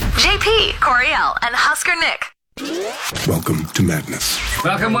JP, Coriel, and Husker Nick. Welcome to madness.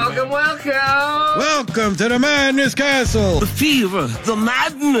 Welcome. Welcome to the Madness Castle. The fever, the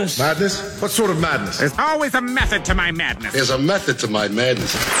madness. Madness? What sort of madness? There's always a method to my madness. There's a method to my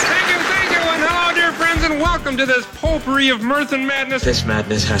madness. Thank you, and hello, dear friends, and welcome to this potpourri of mirth and madness. This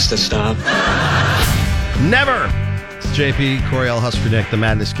madness has to stop. Never! It's JP, Coriel, Husker Nick. The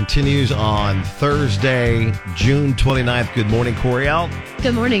madness continues on Thursday, June 29th. Good morning, Coriel.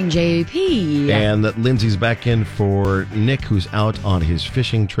 Good morning, JP. And Lindsay's back in for Nick, who's out on his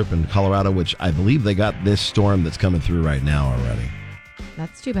fishing trip in Colorado, which I believe they got this storm that's coming through right now already.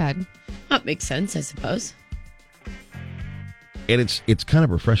 That's too bad. That makes sense, I suppose. And it's kind of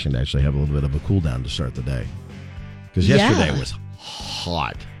refreshing to actually have a little bit of a cool down to start the day. Because yesterday was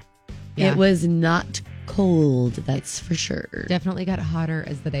hot. Yeah. It was not cold, that's for sure. Definitely got hotter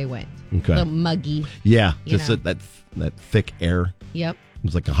as the day went. Okay. A little muggy. Yeah, just that thick air. Yep. It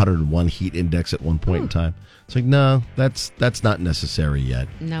was like 101 heat index at one point in time. It's like, no, that's not necessary yet.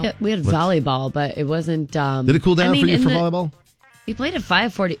 No. Yeah, we had volleyball, but it wasn't... Did it cool down for you for volleyball? We played at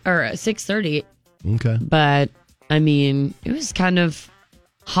 5:40 or 6:30. Okay. But, I mean, it was kind of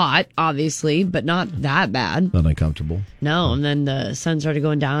hot, obviously, but not that bad. Not uncomfortable. No, and then the sun started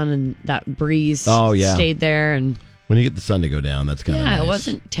going down, and that breeze stayed there. And when you get the sun to go down, that's kind of nice. It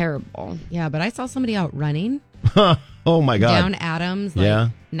wasn't terrible. Yeah, but I saw somebody out running. Oh, my God. Down Adams,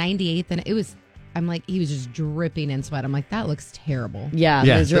 98th, and it was... I'm like, he was just dripping in sweat. I'm like, that looks terrible. Yeah,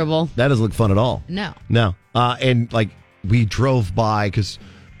 miserable. That doesn't look fun at all. No. And like we drove by because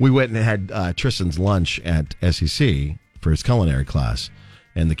we went and had Tristan's lunch at SEC for his culinary class.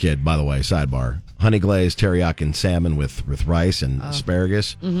 And the kid, by the way, sidebar, honey glazed teriyaki and salmon with rice and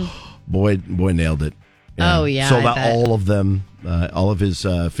asparagus. Mm-hmm. Boy, nailed it. Oh, yeah. Sold out all of them, all of his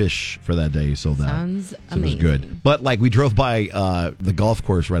fish for that day. He sold out. Sounds amazing. It was good. But like we drove by the golf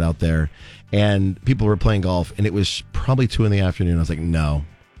course right out there, and people were playing golf, and it was probably 2 in the afternoon. I was like, no,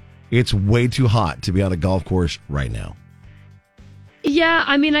 it's way too hot to be on a golf course right now. Yeah,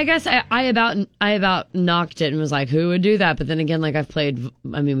 I mean, I guess I about knocked it and was like, who would do that? But then again, like we played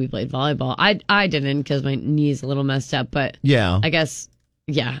volleyball. I didn't because my knee's a little messed up, but yeah, I guess,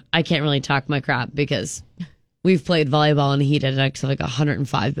 I can't really talk my crap because we've played volleyball in a heat index of like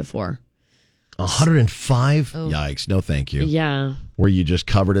 105 before. 105? Oh. Yikes, no thank you. Yeah. Were you just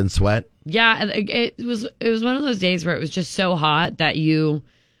covered in sweat? Yeah, it was one of those days where it was just so hot that you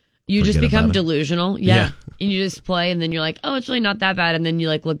just become delusional. Yeah. And you just play, and then you're like, oh, it's really not that bad. And then you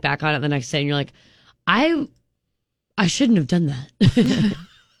like look back on it the next day, and you're like, I shouldn't have done that.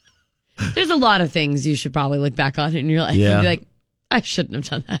 There's a lot of things you should probably look back on in your life and be like, I shouldn't have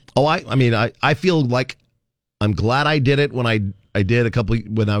done that. Oh, I mean, I feel like I'm glad I did it when I did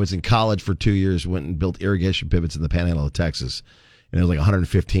when I was in college for 2 years, went and built irrigation pivots in the Panhandle of Texas. And it was like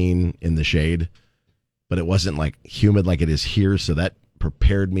 115 in the shade, but it wasn't like humid like it is here. So that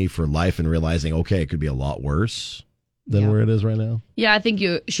prepared me for life and realizing, okay, it could be a lot worse than where it is right now. Yeah, I think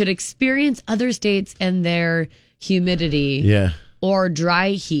you should experience other states and their humidity or dry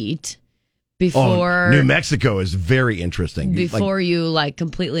heat before. New Mexico is very interesting. Before you like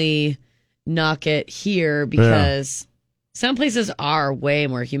completely knock it here because some places are way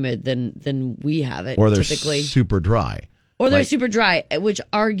more humid than we have it. Or they're typically super dry. Or they're super dry, which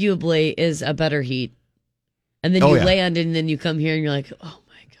arguably is a better heat. And then you land and then you come here and you're like, oh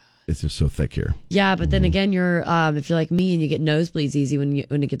my God. It's just so thick here. Yeah, but then again, you're if you're like me and you get nosebleeds easy when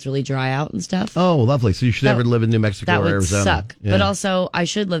it gets really dry out and stuff. Oh, lovely. So you should never live in New Mexico or Arizona. That would suck. Yeah. But also, I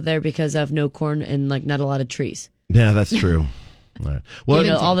should live there because of no corn and like not a lot of trees. Yeah, that's true. All right.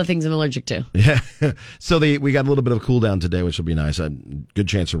 Well, all the things I'm allergic to. Yeah. So we got a little bit of a cool down today, which will be nice. A good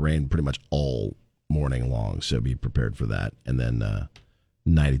chance of rain pretty much all morning long. So be prepared for that. And then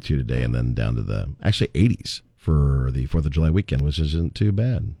 92 today and then down to the actually 80s for the 4th of July weekend, which isn't too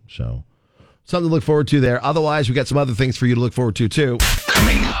bad. So something to look forward to there. Otherwise, we got some other things for you to look forward to, too.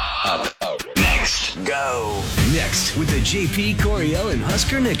 Coming up next. Go. Next with the JP, Coriel, and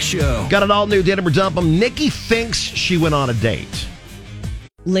Husker Nick show. Got an all-new Date 'em or Dump 'em. Nikki thinks she went on a date.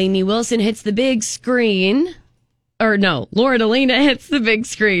 Lainey Wilson hits the big screen. Or no, Lauren Elena hits the big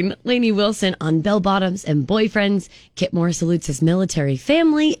screen. Lainey Wilson on Bell Bottoms and Boyfriends. Kit Moore salutes his military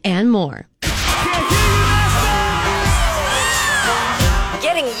family and more.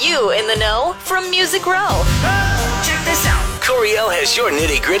 Getting you in the know from Music Row. Check this out. Coriel has your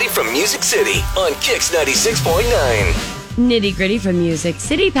nitty-gritty from Music City on Kix 96.9. Nitty-gritty from Music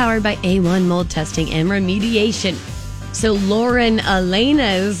City, powered by A1 mold testing and remediation. So Lauren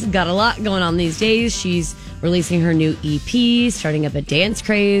Elena's got a lot going on these days. She's releasing her new EP, starting up a dance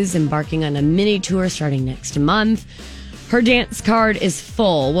craze, embarking on a mini tour starting next month. Her dance card is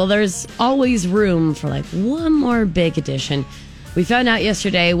full. Well, there's always room for like one more big addition. We found out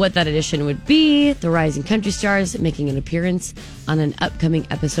yesterday what that addition would be. The rising country stars making an appearance on an upcoming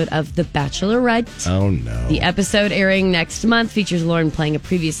episode of The Bachelorette. Oh, no. The episode airing next month features Lauren playing a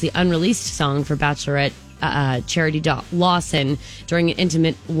previously unreleased song for Bachelorette Charity Lawson during an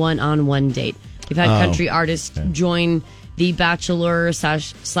intimate one-on-one date. We've had country artists join the Bachelor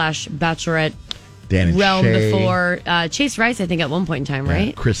slash Bachelorette realm before. Chase Rice, I think, at one point in time,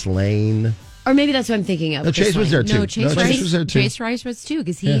 right? Chris Lane. Or maybe that's what I'm thinking of. No, Chase was there too. No, Chase was there too. Chase Rice was too,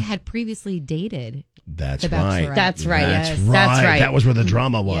 because he had previously dated. That's the right. Bachelorette. That's right. That's Yes. right. That's right. That was where the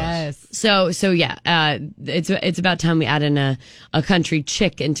drama was. Yes. So yeah, it's about time we add in a country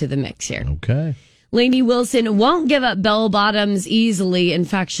chick into the mix here. Okay. Lainey Wilson won't give up bell bottoms easily. In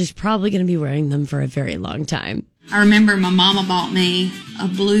fact, she's probably going to be wearing them for a very long time. I remember my mama bought me a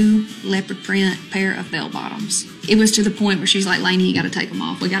blue leopard print pair of bell bottoms. It was to the point where she's like, Lainey, you got to take them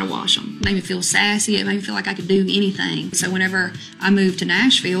off. We got to wash them. It made me feel sassy. It made me feel like I could do anything. So whenever I moved to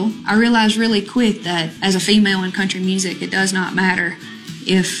Nashville, I realized really quick that as a female in country music, it does not matter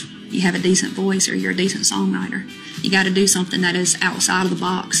if you have a decent voice or you're a decent songwriter. You got to do something that is outside of the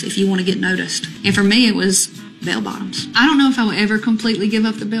box if you want to get noticed. And for me, it was bell bottoms. I don't know if I will ever completely give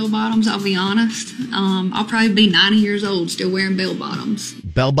up the bell bottoms, I'll be honest. I'll probably be 90 years old still wearing bell bottoms.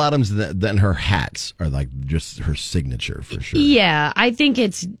 Bell bottoms, then her hats are like just her signature for sure. Yeah, I think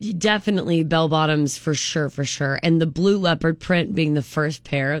it's definitely bell bottoms for sure. And the blue leopard print being the first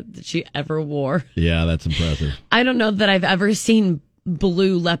pair that she ever wore. Yeah, that's impressive. I don't know that I've ever seen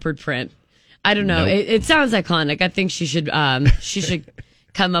blue leopard print. I don't know. Nope. It sounds iconic. I think she should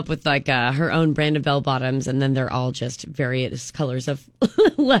come up with like her own brand of bell bottoms, and then they're all just various colors of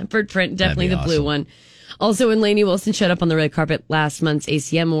leopard print. Definitely the blue one. Also, when Lainey Wilson showed up on the red carpet last month's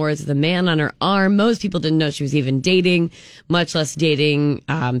ACM Awards with a man on her arm, most people didn't know she was even dating, much less dating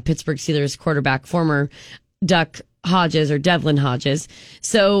Pittsburgh Steelers quarterback, former Duck Hodges or Devlin Hodges.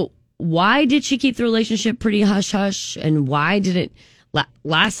 So why did she keep the relationship pretty hush-hush, and why did it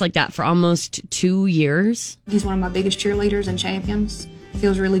last like that for almost 2 years? He's one of my biggest cheerleaders and champions. It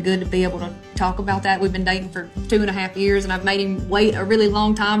feels really good to be able to talk about that. We've been dating for 2.5 years, and I've made him wait a really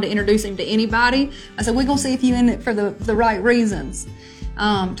long time to introduce him to anybody. I said, we're going to see if you're in it for the right reasons.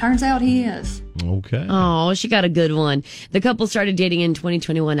 Turns out he is. Okay. Oh, she got a good one. The couple started dating in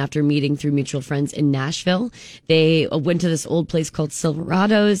 2021 after meeting through mutual friends in Nashville. They went to this old place called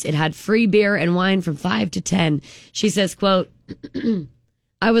Silverado's. It had free beer and wine from 5 to 10. She says, quote,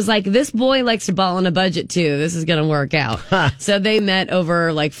 I was like, this boy likes to ball on a budget too. This is going to work out. So they met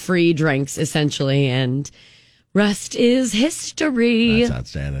over like free drinks essentially, and rest is history. That's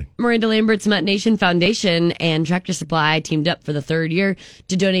outstanding. Miranda Lambert's Mutt Nation Foundation and Tractor Supply teamed up for the third year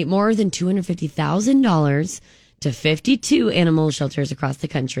to donate more than $250,000 to 52 animal shelters across the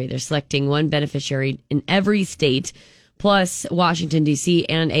country. They're selecting one beneficiary in every state, plus Washington, D.C.,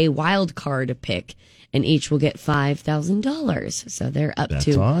 and a wild card pick. And each will get $5,000. So they're up That's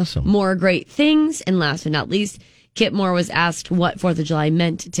to awesome. more great things. And last but not least, Kip Moore was asked what 4th of July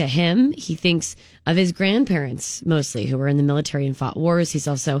meant to him. He thinks of his grandparents, mostly, who were in the military and fought wars. He's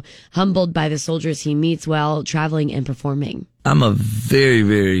also humbled by the soldiers he meets while traveling and performing. I'm a very,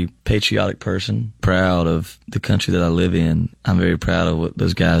 very patriotic person, proud of the country that I live in. I'm very proud of what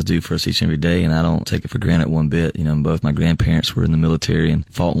those guys do for us each and every day, and I don't take it for granted one bit. You know, both my grandparents were in the military and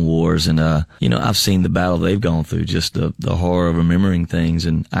fought in wars, and, you know, I've seen the battle they've gone through, just the horror of remembering things,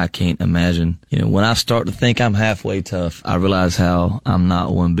 and I can't imagine. You know, when I start to think I'm halfway tough, I realize how I'm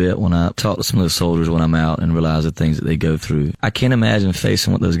not one bit when I talk to some of those soldiers when I'm out and realize the things that they go through. I can't imagine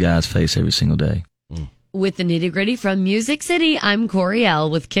facing what those guys face every single day. With the nitty gritty from Music City, I'm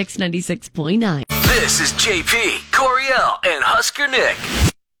Coriel with Kix 96.9. This is JP, Coriel, and Husker Nick.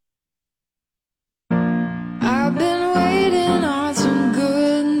 I've been waiting on some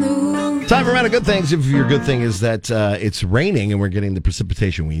good news. Time for Round of Good Things. If your good thing is that it's raining and we're getting the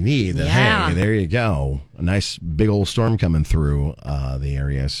precipitation we need, then hey, there you go. A nice big old storm coming through the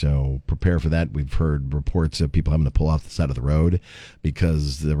area, so prepare for that. We've heard reports of people having to pull off the side of the road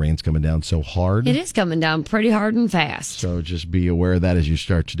because the rain's coming down so hard. It is coming down pretty hard and fast. So just be aware of that as you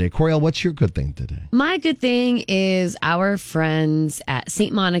start today. Coriel, what's your good thing today? My good thing is our friends at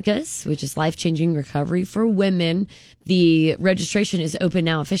St. Monica's, which is life-changing recovery for women. The registration is open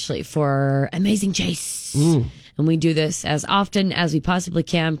now officially for Amazing Chase. and we do this as often as we possibly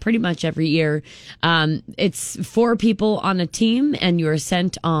can, pretty much every year. It's 4 people on a team, and you are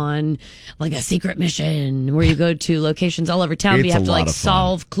sent on like a secret mission where you go to locations all over town. But you have to like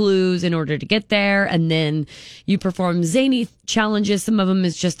solve clues in order to get there, and then you perform zany challenges. Some of them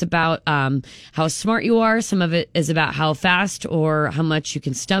is just about how smart you are. Some of it is about how fast or how much you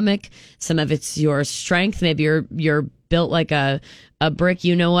can stomach. Some of it's your strength. Maybe you're built like a brick,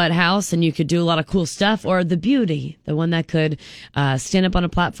 house, and you could do a lot of cool stuff. Or the beauty, the one that could stand up on a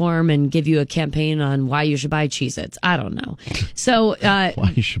platform and give you a campaign on why you should buy Cheez-Its. I don't know. So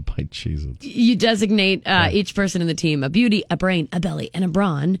why you should buy Cheez-Its. You designate each person in the team a beauty, a brain, a belly, and a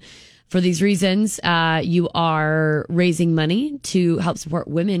brawn. For these reasons, you are raising money to help support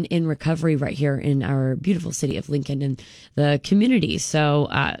women in recovery right here in our beautiful city of Lincoln and the community. So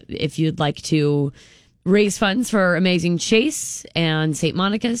if you'd like to raise funds for Amazing Chase and St.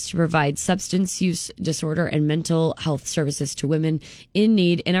 Monica's to provide substance use disorder and mental health services to women in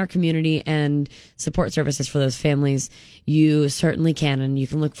need in our community and support services for those families, you certainly can. And you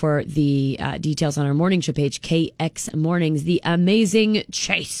can look for the details on our morning show page, KX Mornings, The Amazing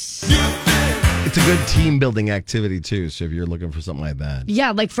Chase. It's a good team building activity too. So if you're looking for something like that.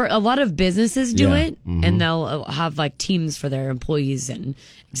 Yeah, like for a lot of businesses do it, and they'll have like teams for their employees and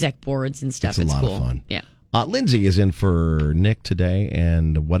exec boards and stuff. It's a lot cool. of fun. Yeah. Lindsay is in for Nick today.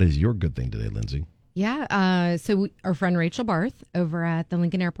 And what is your good thing today, Lindsay? Yeah. Our friend Rachel Barth over at the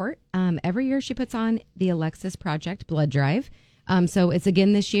Lincoln Airport, every year she puts on the Alexis Project Blood Drive. So it's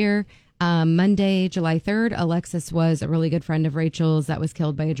again this year. Monday, July 3rd, Alexis was a really good friend of Rachel's that was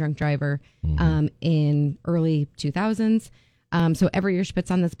killed by a drunk driver in early 2000s. So every year she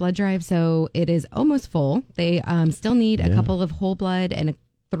puts on this blood drive. So it is almost full. They still need a couple of whole blood and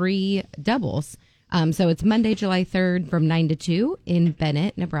 3 doubles. So it's Monday, July 3rd from 9 to 2 in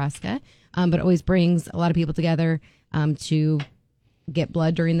Bennett, Nebraska. But it always brings a lot of people together to get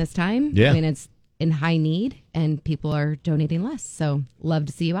blood during this time. Yeah. I mean, it's in high need and people are donating less. So love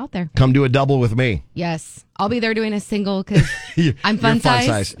to see you out there. Come do a double with me. Yes. I'll be there doing a single because I'm fun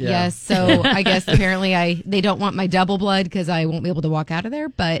size. Yeah. Yes. So I guess apparently they don't want my double blood because I won't be able to walk out of there.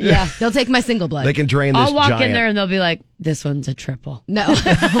 But yeah, they'll take my single blood. They can drain this I'll walk giant. in there and they'll be like, this one's a triple. No.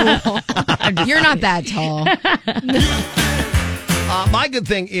 You're not that tall. My good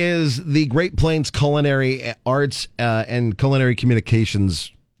thing is the Great Plains Culinary Arts and Culinary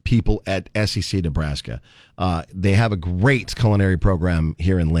Communications people at SEC Nebraska. They have a great culinary program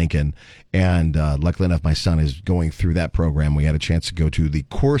here in Lincoln, and luckily enough, my son is going through that program. We had a chance to go to the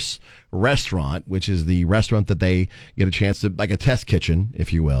Course Restaurant, which is the restaurant that they get a chance to, like a test kitchen,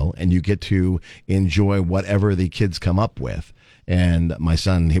 if you will, and you get to enjoy whatever the kids come up with. And my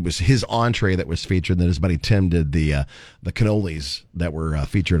son, it was his entree that was featured. And then his buddy Tim did the cannolis that were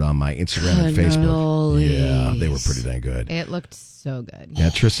featured on my Instagram and Facebook. Yeah, they were pretty dang good. It looked so good. Yeah,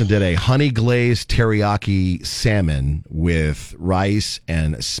 Tristan did a honey glazed teriyaki salmon with rice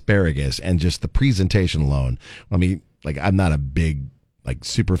and asparagus, and just the presentation alone. I mean, like, I'm not a big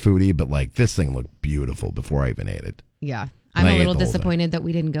super foodie, but like this thing looked beautiful before I even ate it. Yeah, I'm a little disappointed that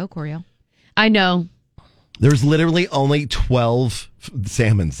we didn't go, Coriel. I know. There's literally only 12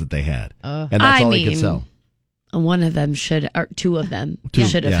 salmons that they had, and that's all they could sell. One of them or 2 of them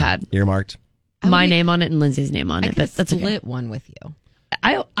should have had earmarked my name on it and Lindsay's name on it. But that's split okay. one with you.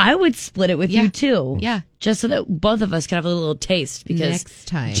 I would split it with you too. Yeah, just so that both of us could have a little taste. Because next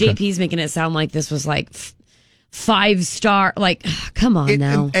time, JP's making it sound like this was like 5-star. Like, come on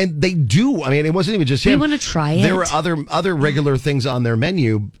now. And they do. I mean, it wasn't even just him. We want to try it. There were other regular things on their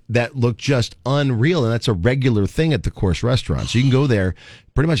menu that look just unreal, and that's a regular thing at the Course Restaurant. So you can go there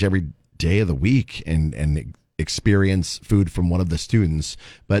pretty much every day of the week and experience food from one of the students.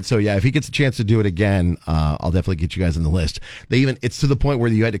 But so yeah, if he gets a chance to do it again, I'll definitely get you guys on the list. It's to the point where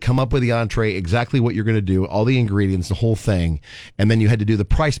you had to come up with the entree, exactly what you're going to do, all the ingredients, the whole thing, and then you had to do the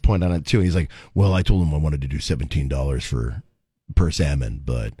price point on it too. And he's like, well, I told him I wanted to do $17 per salmon,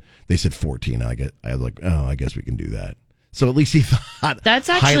 but they said 14. I was like, oh, I guess we can do that. So at least he thought that's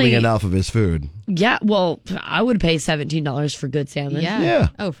highly enough of his food. Yeah, well, I would pay $17 for good salmon. Yeah.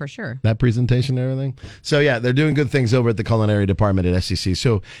 Oh, for sure. That presentation and everything. So yeah, they're doing good things over at the culinary department at SEC.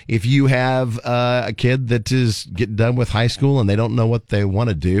 So if you have a kid that is getting done with high school and they don't know what they want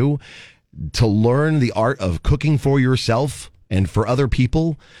to do, to learn the art of cooking for yourself And for other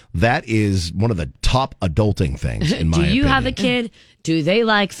people, that is one of the top adulting things, in my opinion. Do you have a kid? Do they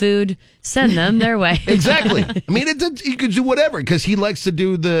like food? Send them their way. Exactly. I mean, you could do whatever because he likes to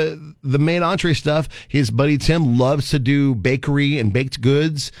do the main entree stuff. His buddy Tim loves to do bakery and baked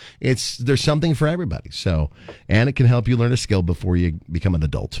goods. There's something for everybody. So, and it can help you learn a skill before you become an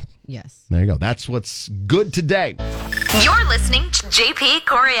adult. Yes. There you go. That's what's good today. You're listening to JP,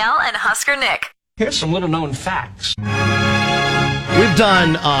 Coriel, and Husker Nick. Here's some little known facts. We've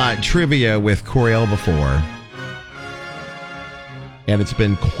done trivia with Coriel before, and it's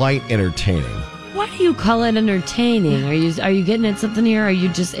been quite entertaining. Why do you call it entertaining? Are you getting at something here? Are you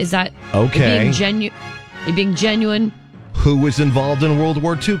just, is that okay? Are you being genuine? Who was involved in World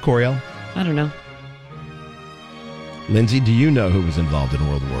War II, Coriel? I don't know. Lindsay, do you know who was involved in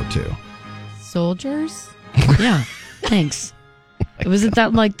World War II? Soldiers? Yeah, thanks. Wasn't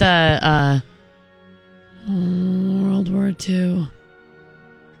that like the World War II?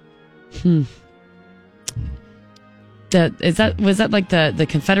 Was that like the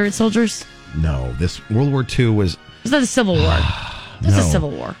Confederate soldiers? No, this World War II was that the Civil War? That's a Civil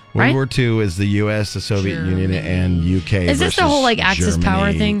War, right? World War II is the U.S., the Soviet Union, and UK. Is this the whole like Axis Germany.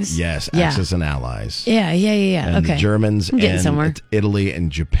 power things? Yes, Axis and Allies. Yeah. And Okay. the Germans and somewhere. Italy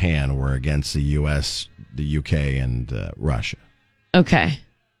and Japan were against the U.S., the UK, and Russia. Okay.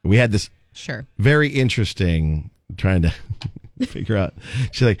 We had this Sure. very interesting trying to figure out.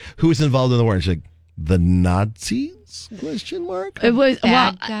 She's like, "Who was involved in the war?" And she's like, "The Nazis?" Question mark. It was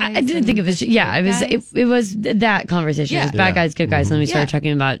Bad I didn't think of it. Yeah, it was. It was that conversation. Yeah. It was bad guys, good guys. And then we started Yeah.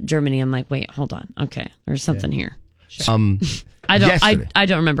 talking about Germany. I'm like, wait, hold on. Okay, there's something here. I Yesterday.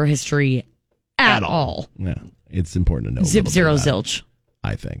 don't remember history at all. Yeah, it's important to know. Zip a zero little bit about zilch. it,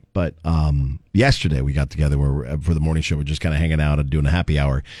 I think. But yesterday we got together for the morning show. We're just kind of hanging out and doing a happy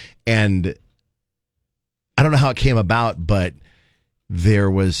hour, and I don't know how it came about, but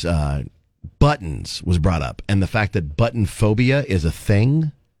there was. Buttons was brought up, and the fact that button phobia is a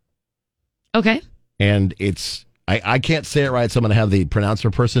thing. Okay. And it's I can't say it right, so I'm going to have the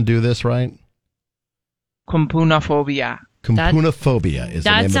pronouncer person do this, right? Compunophobia. Compunophobia is the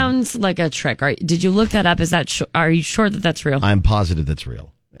name That sounds like a trick. Did you look that up? Is that are you sure that that's real? I'm positive that's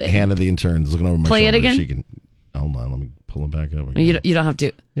real. Hannah, the intern, is looking over my Play shoulder. it again? She can, hold on, let me pull it back up. Again. You don't have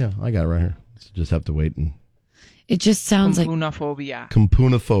to. Yeah, I got it right here. So just have to wait. And It just sounds like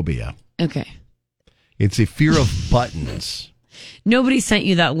Compunophobia. Okay. It's a fear of buttons. Nobody sent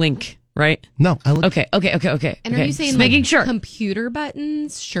you that link, right? No, I looked. Okay. And are you saying just making like sure computer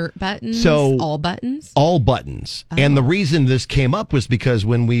buttons, shirt buttons, So all buttons? All buttons. And the reason this came up was because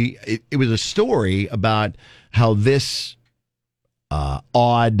when it was a story about how this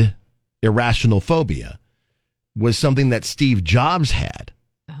odd, irrational phobia was something that Steve Jobs had.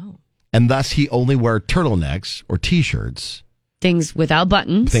 Oh. And thus he only wore turtlenecks or T-shirts. Things without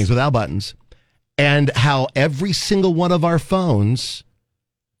buttons. And how every single one of our phones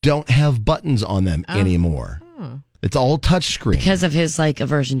don't have buttons on them anymore. It's all touchscreen. Because of his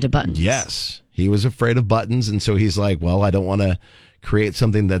aversion to buttons. Yes. He was afraid of buttons. And so he's like, well, I don't want to create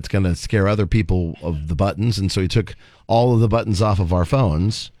something that's going to scare other people of the buttons. And so he took all of the buttons off of our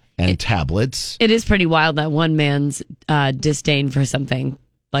phones and tablets. It is pretty wild that one man's disdain for something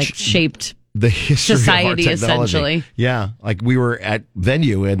shaped the history society, of our technology. essentially. Yeah. Like we were at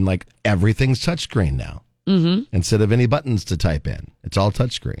venue and everything's touchscreen now. Mm-hmm. Instead of any buttons to type in. It's all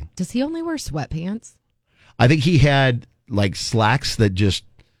touchscreen. Does he only wear sweatpants? I think he had slacks that just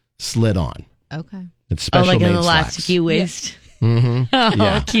slid on. Okay. It's special like an made slacks. elasticy waist. Yeah. Mm-hmm. Oh,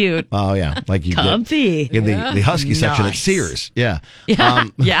 Yeah. cute. Oh yeah, like you Comfy. get in the husky section at Nice. Sears. Yeah. Yeah.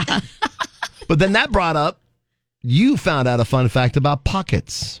 Yeah. But then that brought up, you found out a fun fact about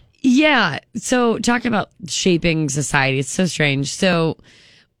pockets. Yeah. So talking about shaping society, it's so strange. So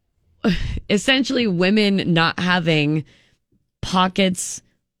essentially women not having pockets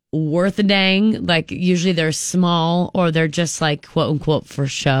worth a dang, usually they're small or they're just quote unquote for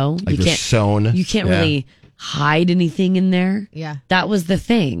show. Like they're sewn. You can't really hide anything in there. Yeah. That was the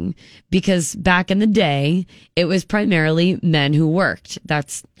thing, because back in the day, it was primarily men who worked.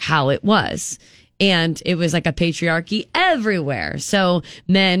 That's how it was. And it was like a patriarchy everywhere. So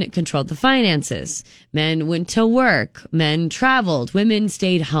men controlled the finances. Men went to work. Men traveled. Women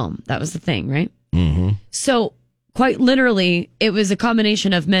stayed home. That was the thing, right? Mm-hmm. So quite literally, it was a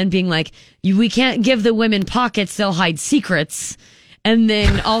combination of men being like, we can't give the women pockets. They'll hide secrets. And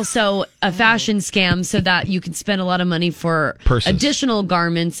then also a fashion scam so that you can spend a lot of money for purses. Additional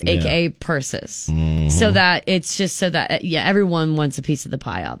garments, aka purses. Mm-hmm. So that it's just so that, everyone wants a piece of the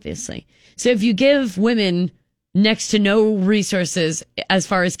pie, obviously. So if you give women next to no resources as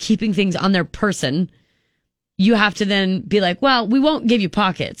far as keeping things on their person, you have to then be like, well, we won't give you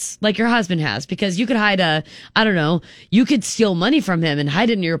pockets like your husband has, because you could hide you could steal money from him and hide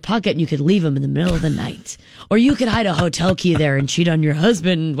it in your pocket and you could leave him in the middle of the night. Or you could hide a hotel key there and cheat on your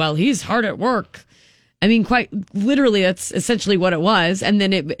husband while he's hard at work. I mean, quite literally, that's essentially what it was. And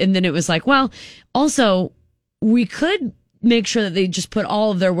then it was like, well, also, we could make sure that they just put all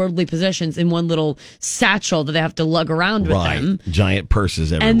of their worldly possessions in one little satchel that they have to lug around with them. Giant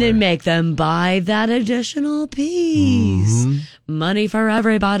purses everywhere. And then make them buy that additional piece. Mm-hmm. Money for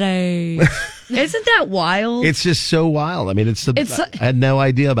everybody. Isn't that wild? It's just so wild. I mean, I had no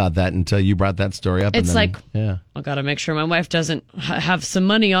idea about that until you brought that story up. It's I got to make sure my wife doesn't have some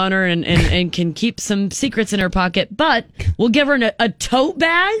money on her and can keep some secrets in her pocket, but we'll give her a tote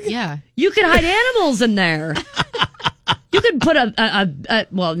bag. Yeah. You could hide animals in there. You could put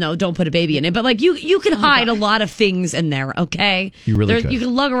well, no, don't put a baby in it, but like you could hide a lot of things in there, okay? You really could. You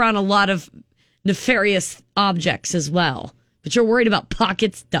can lug around a lot of nefarious objects as well, but you're worried about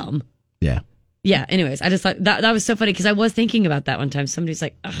pockets, dumb. Yeah. Yeah, anyways, I just thought that was so funny because I was thinking about that one time. Somebody's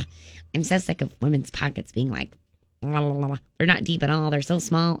like, I'm so sick of women's pockets being like, they're not deep at all, they're so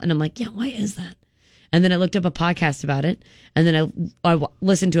small. And I'm like, yeah, why is that? And then I looked up a podcast about it. And then I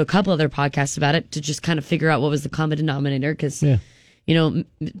listened to a couple other podcasts about it to just kind of figure out what was the common denominator. Because,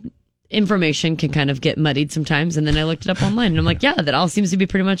 information can kind of get muddied sometimes. And then I looked it up online and I'm like, yeah, that all seems to be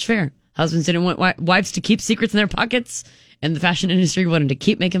pretty much fair. Husbands didn't want wives to keep secrets in their pockets. And the fashion industry wanted to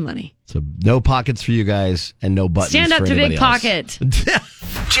keep making money. So no pockets for you guys and no buttons Stand up for to anybody Big else. Pocket.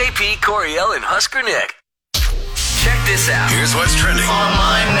 JP, Coriel, and Husker Nick. Check this out. Here's what's trending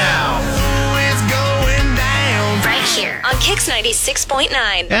online now. It's going down. Right here on Kix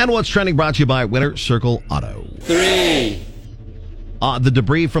 96.9. And what's trending brought to you by Winter Circle Auto. 3. The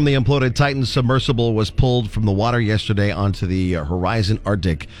debris from the imploded Titan submersible was pulled from the water yesterday onto the Horizon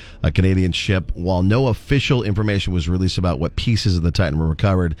Arctic, a Canadian ship. While no official information was released about what pieces of the Titan were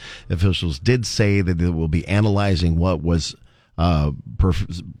recovered, officials did say that they will be analyzing what was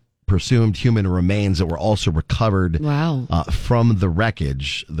presumed human remains that were also recovered from the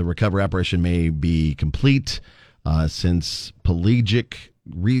wreckage. The recovery operation may be complete since Pelagic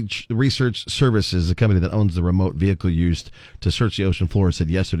Research Services, the company that owns the remote vehicle used to search the ocean floor,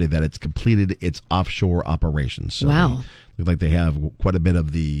 said yesterday that it's completed its offshore operations. So wow. Look like they have quite a bit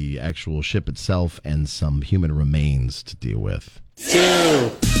of the actual ship itself and some human remains to deal with.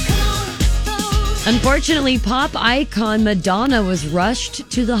 2. Unfortunately, pop icon Madonna was rushed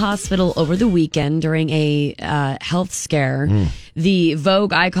to the hospital over the weekend during a health scare. The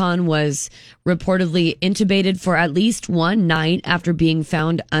Vogue icon was reportedly intubated for at least one night after being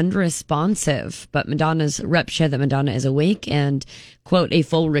found unresponsive. But Madonna's rep said that Madonna is awake and, quote, a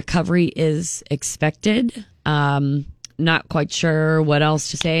full recovery is expected. Not quite sure what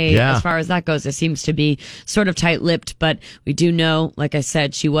else to say as far as that goes. It seems to be sort of tight-lipped, but we do know, like I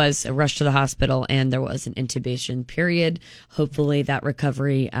said, she was rushed to the hospital and there was an intubation period. Hopefully that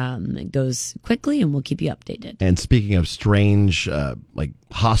recovery goes quickly and we'll keep you updated. And speaking of strange,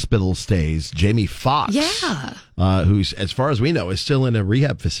 hospital stays, Jamie Foxx, who's, as far as we know, is still in a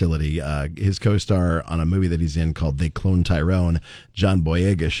rehab facility. His co-star on a movie that he's in called They Clone Tyrone, John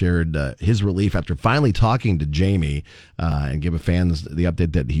Boyega, shared his relief after finally talking to Jamie and giving fans the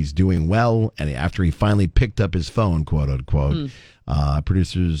update that he's doing well. And after he finally picked up his phone, quote unquote,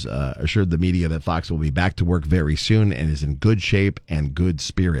 producers assured the media that Fox will be back to work very soon and is in good shape and good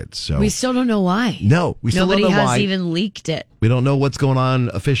spirits. So we still don't know why. No, we still don't know why. Nobody has even leaked it. We don't know what's going on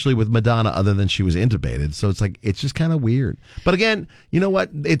officially with Madonna other than she was intubated. So it's just kind of weird. But again, you know what?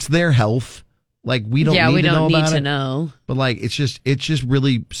 It's their health. Like we don't need to know. But it's just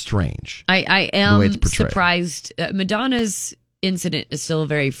really strange. I am surprised. Madonna's incident is still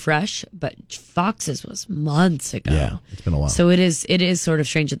very fresh, but Fox's was months ago. Yeah, it's been a while. So it is sort of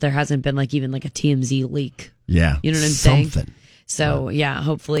strange that there hasn't been even a TMZ leak. Yeah, you know what I'm saying? So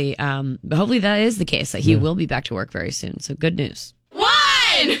hopefully that is the case, that he will be back to work very soon. So good news. 1.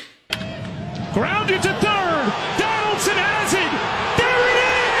 Grounded to third. Donaldson has it. There it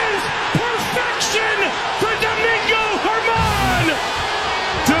is. Perfection for Domingo Germán.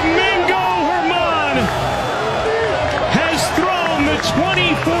 Domingo Germán has thrown the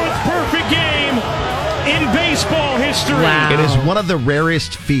 24th perfect game in baseball history. Wow. It is one of the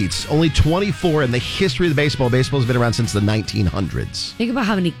rarest feats. Only 24 in the history of baseball. Baseball's been around since the 1900s. Think about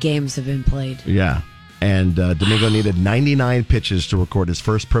how many games have been played. Yeah. And Domingo needed 99 pitches to record his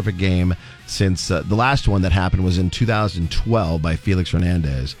first perfect game since the last one that happened was in 2012 by Felix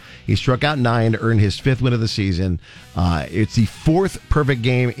Hernandez. He struck out 9 to earn his 5th win of the season. It's the 4th perfect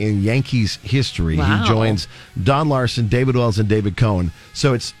game in Yankees history. Wow. He joins Don Larson, David Wells, and David Cohn.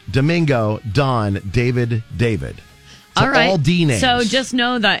 So it's Domingo, Don, David, David. So all right. All D names. So just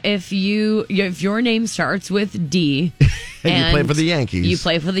know that if your name starts with D and you play for the Yankees. You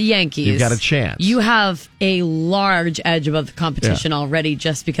play for the Yankees. You've got a chance. You have a large edge above the competition already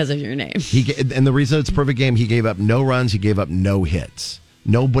just because of your name. And the reason it's a perfect game, he gave up no runs, he gave up no hits.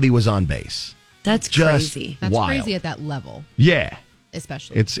 Nobody was on base. That's just crazy. That's wild. crazy at that level. Yeah.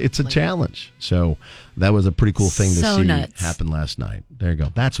 Especially. It's a challenge. So that was a pretty cool thing to see nuts. happen last night. There you go.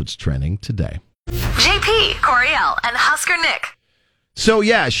 That's what's trending today. JP, Coriel, and Husker Nick. So,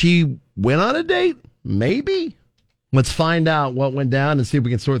 yeah, she went on a date? Maybe? Let's find out what went down and see if we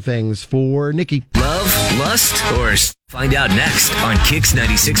can sort things for Nikki. Love, lust, or find out next on Kix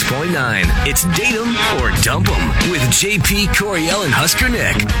 96.9. It's Date 'em or Dump 'em with JP, Coriel, and Husker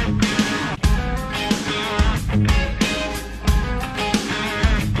Nick.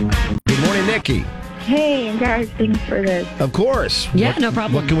 Good morning, Nikki. Hey, guys, thanks for this. Of course. Yeah, no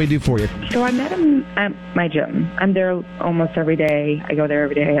problem. What can we do for you? So I met him at my gym. I'm there almost every day. I go there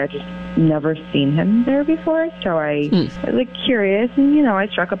every day. I just never seen him there before. So I was like curious and, I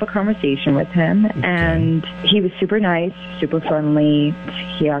struck up a conversation with him and he was super nice, super friendly.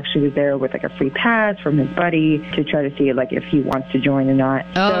 He actually was there with like a free pass from his buddy to try to see like if he wants to join or not.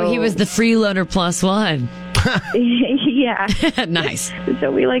 Oh, he was the freeloader plus one. Yeah. Nice.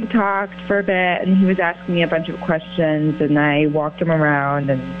 So we like talked for a bit and he was asking me a bunch of questions and I walked him around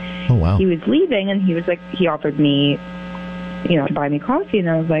and he was leaving and he was like, he offered me, to buy me coffee and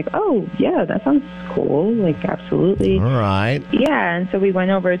I was like, oh yeah, that sounds cool. Like absolutely. All right. Yeah. And so we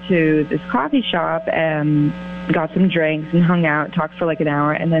went over to this coffee shop and got some drinks and hung out, talked for like an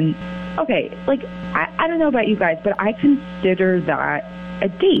hour and then, I don't know about you guys, but I consider that a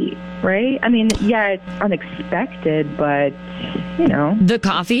date, right? I mean, yeah, it's unexpected, but the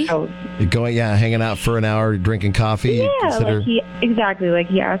coffee. Hanging out for an hour, drinking coffee. Yeah, he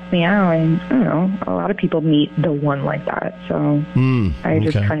asked me out, and I don't know. A lot of people meet the one like that, so I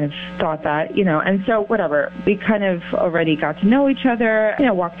just kind of thought that, and so whatever. We kind of already got to know each other.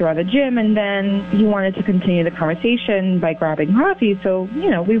 Walked around the gym, and then he wanted to continue the conversation by grabbing coffee. So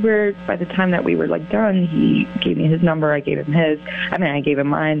we were by the time that we were like done, he gave me his number. I gave him his. I gave him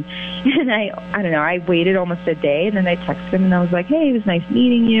mine, and I don't know. I waited almost a day, and then I texted him, and I was like, "Hey, it was nice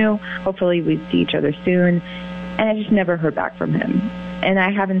meeting you. Hopefully we'd see each other soon." And I just never heard back from him, and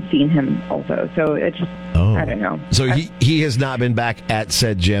I haven't seen him also. So it just, I don't know. So he has not been back at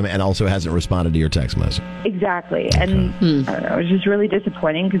said gym, and also hasn't responded to your text message. Exactly, and I don't know. It was just really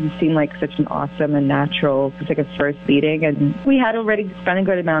disappointing because it seemed like such an awesome and natural. It's like a first meeting, and we had already spent a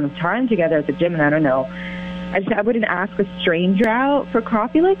good amount of time together at the gym, and I don't know. I wouldn't ask a stranger out for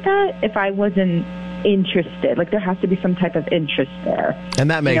coffee like that if I wasn't interested. Like there has to be some type of interest there. And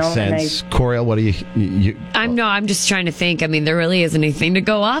that makes sense. Coriel, what do you I'm just trying to think. I mean, there really isn't anything to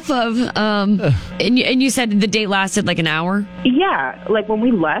go off of. And you said the date lasted like an hour? Yeah. Like when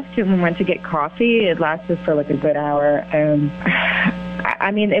we left and we went to get coffee, it lasted for like a good hour. And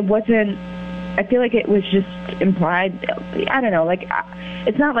I mean, it wasn't, I feel like it was just implied. I don't know. Like,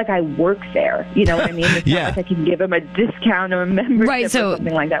 it's not like I work there. You know what I mean? It's not like I can give him a discount or a membership or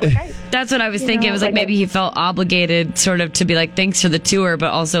something like that. Like that's what I was thinking. It was like maybe he felt obligated sort of to be like, thanks for the tour,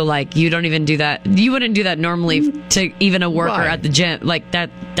 but also like, you don't even do that. You wouldn't do that normally to even a worker at the gym. Like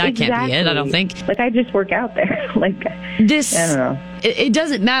that can't be it, I don't think. Like, I just work out there. Like, this, I don't know. It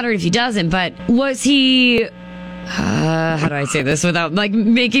doesn't matter if he doesn't, but was he... how do I say this without like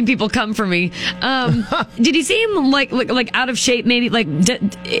making people come for me? Did he seem like out of shape? Maybe like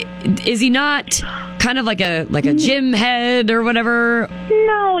is he not kind of like a gym head or whatever?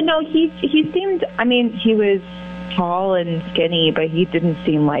 No. He seemed. I mean, he was tall and skinny, but he didn't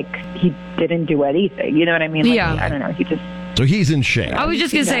seem like he didn't do anything. You know what I mean? Like, I don't know. He just. So he's in shape. I was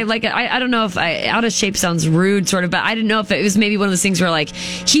just going to say, like, I don't know if out of shape sounds rude, sort of, but I didn't know if it was maybe one of those things where, like,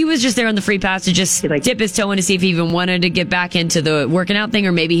 he was just there on the free pass to just dip his toe in to see if he even wanted to get back into the working out thing,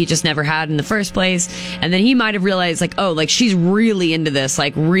 or maybe he just never had in the first place. And then he might have realized, like, oh, like, she's really into this,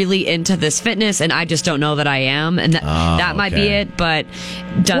 like, really into this fitness, and I just don't know that I am. And that might be it, but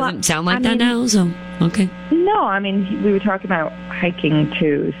doesn't sound like that now, so, okay. No, I mean, we were talking about hiking,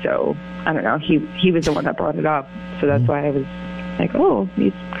 too, so, I don't know. He was the one that brought it up, so that's why I was like, oh,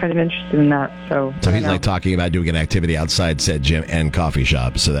 he's kind of interested in that. So he's like talking about doing an activity outside said gym and coffee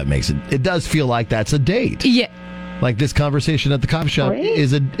shop. So that makes it does feel like that's a date. Yeah. Like this conversation at the coffee shop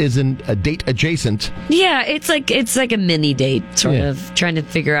isn't a date adjacent. Yeah, it's like a mini date, sort of trying to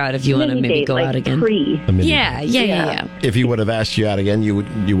figure out if you want to maybe go out again. Yeah. If he would have asked you out again, you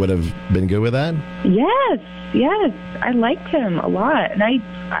would have been good with that? Yes. I liked him a lot. And I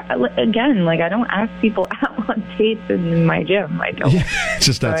again, like, I don't ask people out on dates in my gym. I don't. It's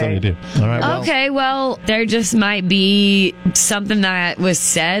just not something you do. All right. Okay, well, there just might be something that was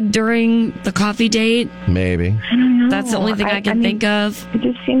said during the coffee date. Maybe. I don't know. That's the only thing I can think of. It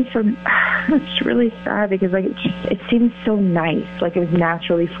just seems it's really sad because like it seems so nice. Like it was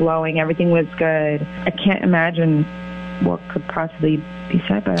naturally flowing. Everything was good. I can't imagine what could possibly be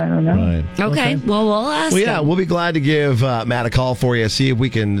said, but I don't know. Right. Okay. Well, we'll ask him. We'll be glad to give Matt a call for you, see if we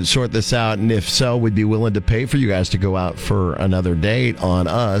can sort this out, and if so, we'd be willing to pay for you guys to go out for another date on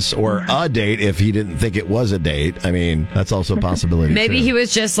us, or a date if he didn't think it was a date. I mean, that's also a possibility. Maybe too. he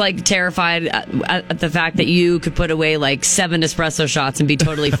was just like terrified at the fact that you could put away like 7 espresso shots and be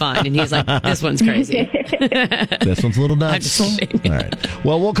totally fine, and he's like, this one's crazy. This one's a little nuts. I'm just kidding. All right.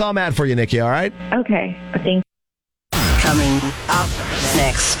 Well, we'll call Matt for you, Nikki, all right? Okay. Thank Coming up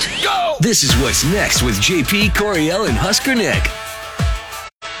next. Go! This is What's Next with JP, Coriel, and Husker Nick.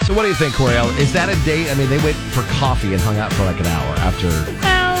 So what do you think, Coriel? Is that a date? I mean, they went for coffee and hung out for like an hour after.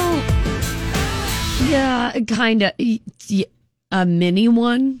 Well, yeah, kind of. A mini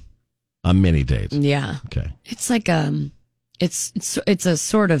one. A mini date. Yeah. Okay. It's like it's a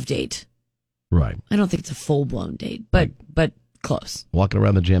sort of date. Right. I don't think it's a full blown date, but close. Walking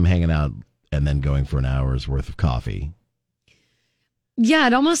around the gym, hanging out, and then going for an hour's worth of coffee. Yeah,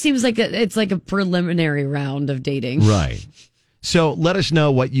 it almost seems like it's like a preliminary round of dating. Right. So let us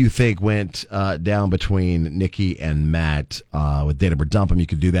know what you think went down between Nikki and Matt with Date 'Em or Dump 'Em. You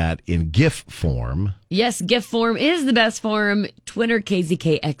could do that in GIF form. Yes, GIF form is the best form. Twitter,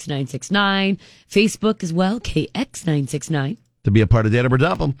 KZKX969. Facebook as well, KX969. To be a part of Date 'Em or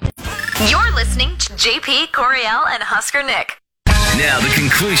Dump 'Em. You're listening to JP, Coriel, and Husker Nick. Now the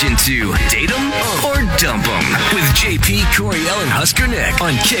conclusion to Date 'Em or Dump 'Em with JP, Coriel, and Husker Nick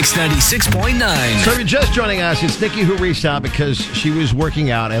on Kix 96.9. So if you're just joining us, it's Nikki who reached out because she was working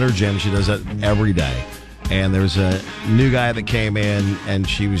out at her gym. She does that every day. And there was a new guy that came in, and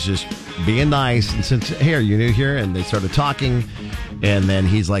she was just being nice. And since, hey, are you new here? And they started talking. And then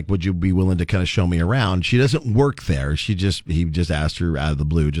he's like, would you be willing to kind of show me around? She doesn't work there. He just asked her out of the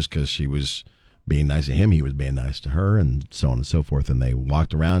blue just because she was being nice to him, he was being nice to her, and so on and so forth. And they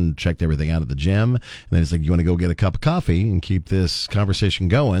walked around and checked everything out at the gym. And then he's like, you want to go get a cup of coffee and keep this conversation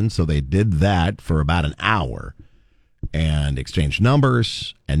going? So they did that for about an hour and exchanged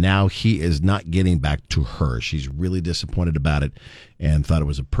numbers. And now he is not getting back to her. She's really disappointed about it and thought it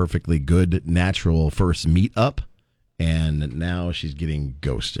was a perfectly good, natural first meet up. And now she's getting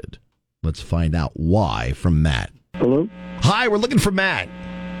ghosted. Let's find out why from Matt. Hello? Hi, we're looking for Matt.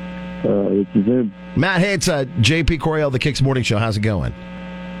 This is him. Matt, hey, it's JP Coriel, the Kicks Morning Show. How's it going?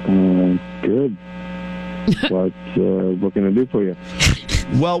 Good. What can I do for you?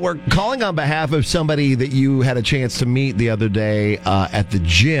 Well, we're calling on behalf of somebody that you had a chance to meet the other day at the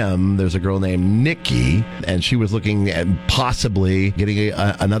gym. There's a girl named Nikki, and she was looking at possibly getting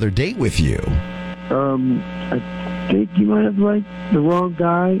another date with you. I think you might have the wrong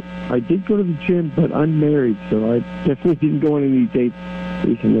guy. I did go to the gym, but unmarried, so I definitely didn't go on any dates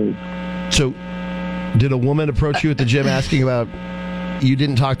recently. So, did a woman approach you at the gym asking about you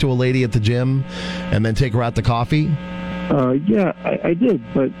didn't talk to a lady at the gym and then take her out to coffee? Yeah, I did,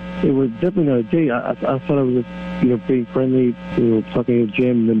 but it was definitely not a date. I thought I was just, being friendly, talking at the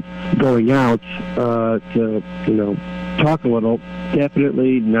gym and then going out to, talk a little.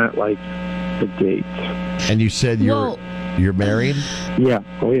 Definitely not like a date. And you said you're married? Yeah.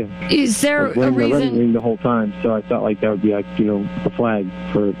 Oh, yeah. Is there a reason? Wedding ring the whole time, so I felt like that would be a flag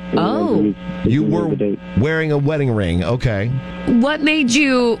for. You were wearing a wedding ring. Okay. What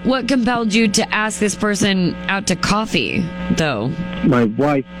compelled you to ask this person out to coffee, though? My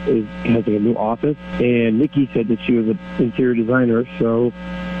wife has a new office, and Nikki said that she was an interior designer, so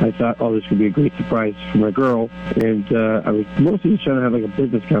I thought, this could be a great surprise for my girl. And I was mostly just trying to have a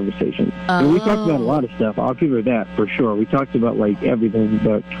business conversation. And we talked about a lot of stuff. I'll give her that for sure. We talked about everything,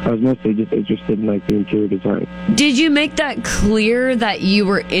 but I was mostly just interested in the interior design. Did you make that clear that you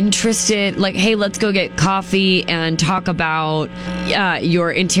were interested? Hey, let's go get coffee and talk about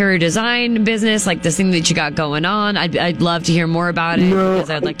your interior design business, this thing that you got going on. I'd love to hear more about it because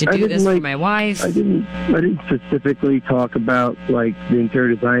I'd like to do this for my wife. I didn't specifically talk about the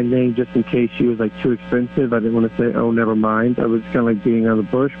interior design thing just in case she was too expensive. I didn't want to say, oh, never mind. I was kind of being on the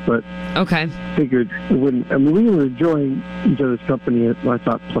bush, but okay. Figured it wouldn't. I mean, we were enjoying each other's company, I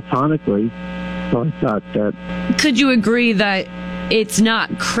thought, platonically. So I thought that. Could you agree that it's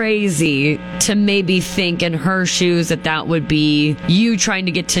not crazy to maybe think in her shoes that would be you trying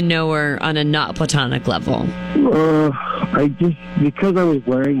to get to know her on a not platonic level? Because I was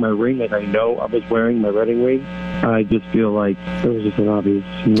wearing my ring, and I know I was wearing my wedding ring, I just feel like it was just an obvious.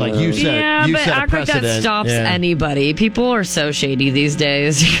 Like you said, but set a act like that precedent. stops anybody. People are so shady these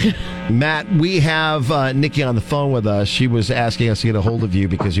days. Matt, we have Nikki on the phone with us. She was asking us to get a hold of you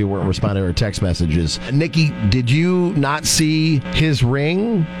because you weren't responding to her text messages. Nikki, did you not see his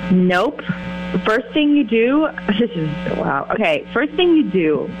ring? Nope. The first thing you do, this is, wow. Okay, first thing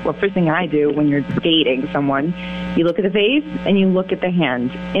I do when you're dating someone, you look at the face and you look at the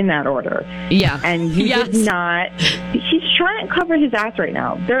hand in that order. Yeah. And he did not, he's trying to cover his ass right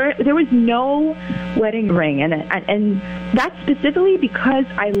now. There was no wedding ring. And that's specifically because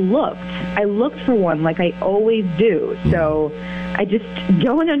I looked for one like I always do. So I just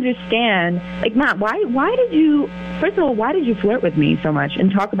don't understand. Like, Matt, why did you flirt with me so much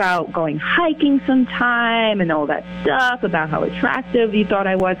and talk about going hiking sometime and all that stuff about how attractive you thought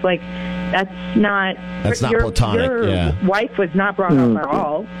I was? Like, that's not platonic. Your wife was not brought up at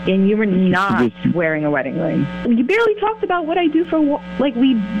all, and you were not wearing a wedding ring. You barely talked about what I do for,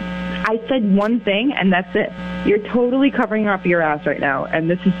 I said one thing, and that's it. You're totally covering up your ass right now, and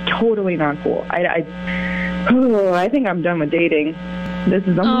this is totally not cool. I think I'm done with dating. This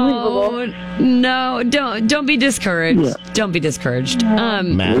is unbelievable. Oh, no, don't be discouraged. Yeah. Don't be discouraged. Matt.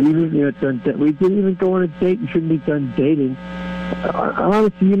 We didn't even go on a date and shouldn't be done dating.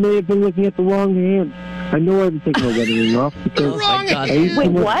 Honestly, you may have been looking at the wrong hand. I know I've been taking my wedding ring off because I used too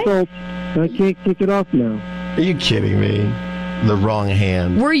much salt, and I can't take it off now. Are you kidding me? The wrong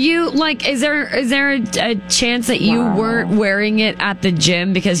hand. Were you, like, is there a chance that you weren't wearing it at the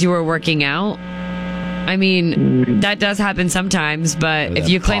gym because you were working out? I mean, that does happen sometimes, but if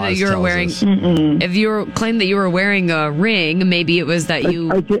you claim that you were wearing, claim that you were wearing a ring, maybe it was that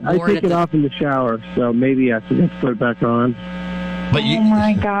you I take it off in the shower, so maybe I forget to put it back on. But oh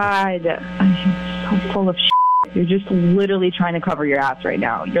my God, I'm so full of shit. You're just literally trying to cover your ass right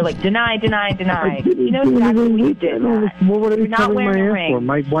now. You're like, deny. You know exactly what you did. You're not wearing a ring.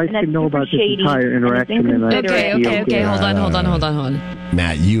 My wife can know about this entire interaction. Okay, hold on.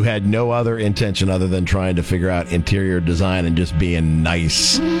 Matt, you had no other intention other than trying to figure out interior design and just being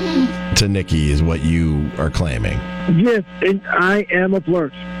nice to Nikki is what you are claiming. Yes, and I am a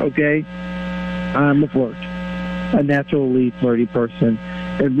flirt, okay? I'm a flirt. A naturally flirty person.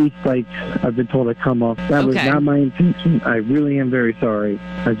 At least, like, I've been told I come off. That was not my intention. I really am very sorry.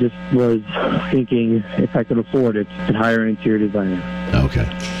 I just was thinking if I could afford it, I'd hire an interior designer. Okay.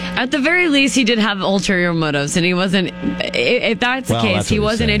 At the very least, he did have ulterior motives, and he wasn't. If that's the case, he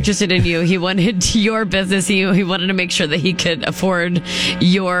wasn't interested in you. He wanted your business. He wanted to make sure that he could afford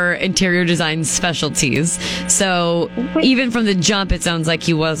your interior design specialties. So even from the jump, it sounds like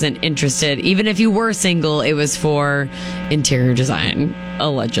he wasn't interested. Even if you were single, it was for interior design,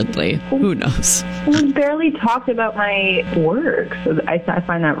 allegedly. Who knows? We barely talked about my work, so I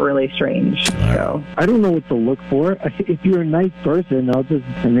find that really strange. So I don't know what to look for. If you're a nice person, I'll just.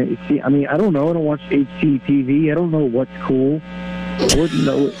 See, I mean, I don't know. I don't watch HGTV. I don't know what's cool. I wouldn't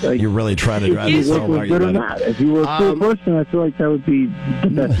know. Like, you're really trying to drive this home, are you? Good or not. If you were a cool person, I feel like that would be the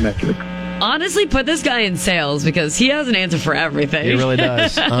best metric. Honestly, put this guy in sales because he has an answer for everything. He really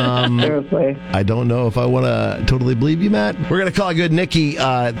does. Seriously. I don't know if I want to totally believe you, Matt. We're going to call good Nikki.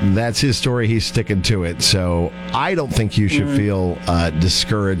 That's his story. He's sticking to it. So I don't think you should feel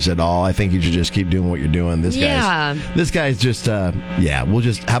discouraged at all. I think you should just keep doing what you're doing. This guy's just,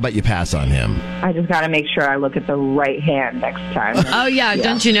 how about you pass on him? I just got to make sure I look at the right hand next time. Oh, yeah.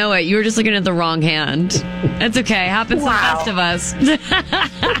 Don't you know it? You were just looking at the wrong hand. It's okay. Happens to the best of us.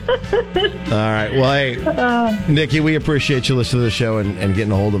 All right. Well, hey, Nikki, we appreciate you listening to the show and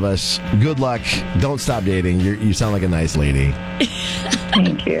getting a hold of us. Good luck. Don't stop dating. You sound like a nice lady.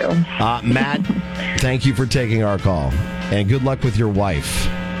 Thank you. Matt, thank you for taking our call. And good luck with your wife.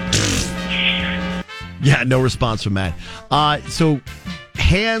 Yeah, no response from Matt. So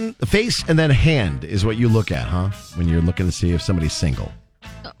face and then hand is what you look at, huh? When you're looking to see if somebody's single.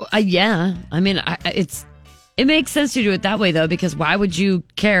 Yeah. I mean, it makes sense to do it that way, though, because why would you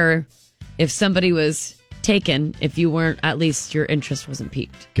care if somebody was taken if you weren't, at least your interest wasn't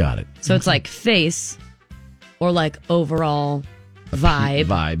piqued? Got it. So it's like face or like overall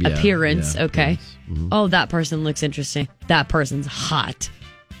vibe appearance. Yeah, okay. Mm-hmm. Oh, that person looks interesting. That person's hot.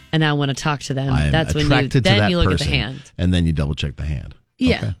 And I want to talk to them. That's when you look at the hand. And then you double check the hand.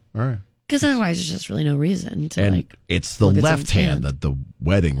 Yeah. Okay. All right. Because otherwise there's just really no reason to it's the left hand that the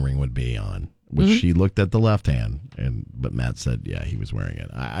wedding ring would be on. which she looked at the left hand, but Matt said, yeah, he was wearing it.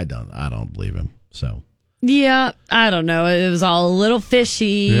 I don't believe him. So. Yeah, I don't know. It was all a little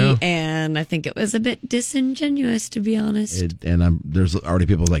fishy, and I think it was a bit disingenuous, to be honest. There's already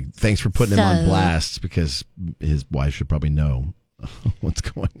people like, thanks for putting him on blast, because his wife should probably know what's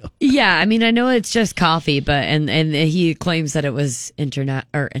going on. Yeah, I mean, I know it's just coffee, but and he claims that it was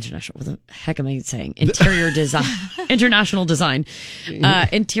international. What the heck am I saying? Interior design, international design,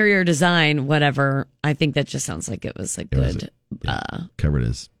 interior design, whatever. I think that just sounds like it was a good covered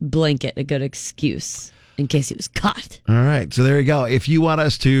his blanket, a good excuse in case he was caught. All right, so there you go. If you want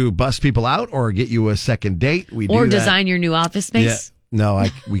us to bust people out or get you a second date, we do or that. Design your new office space. Yeah. No,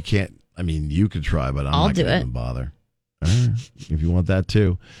 we can't. I mean, you could try, but I'll not going to even bother. All right. If you want that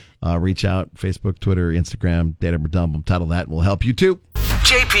too, reach out, Facebook, Twitter, Instagram, Date 'em or Dump 'em. Title that, and we'll help you too.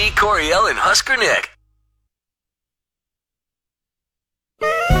 JP, Coriel, and Husker Nick.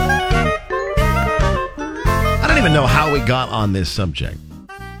 I don't even know how we got on this subject.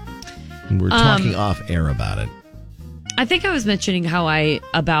 We're talking off air about it. I think I was mentioning how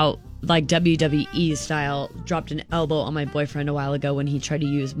about like WWE style, dropped an elbow on my boyfriend a while ago when he tried to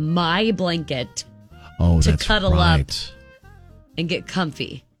use my blanket to cuddle up and get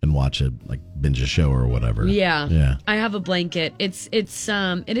comfy and watch it, like binge a show or whatever. Yeah. I have a blanket. It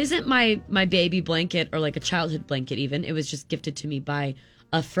isn't my baby blanket or like a childhood blanket even. It was just gifted to me by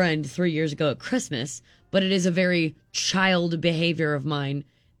a friend 3 years ago at Christmas, but it is a very child behavior of mine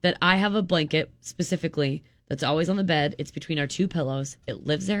that I have a blanket specifically that's always on the bed. It's between our two pillows. It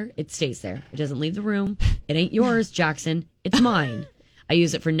lives there. It stays there. It doesn't leave the room. It ain't yours, Jackson. It's mine. I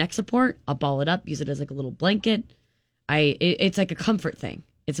use it for neck support. I'll ball it up, use it as like a little blanket. It's like a comfort thing.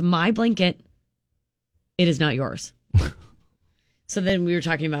 It's my blanket. It is not yours. So then we were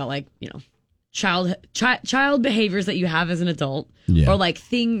talking about like, child behaviors that you have as an adult, or like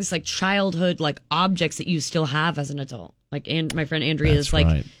things like childhood, like objects that you still have as an adult. Like my friend Andrea's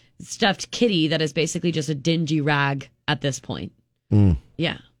like stuffed kitty that is basically just a dingy rag at this point.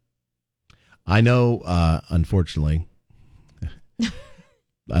 Yeah. I know, unfortunately,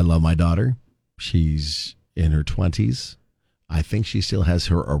 I love my daughter. She's in her 20s. I think she still has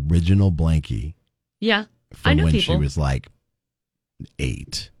her original blankie. Yeah. From I know when people. she was like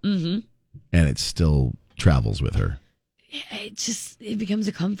 8. Mm-hmm. And it still travels with her. It becomes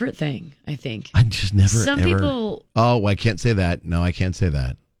a comfort thing, I think. I just never, Some ever... people... Oh, I can't say that. No, I can't say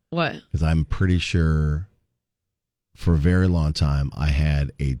that. What? Because I'm pretty sure for a very long time I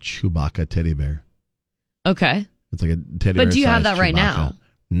had a Chewbacca teddy bear. Okay. It's like a teddy bear. But do you have that Chewbacca. right now?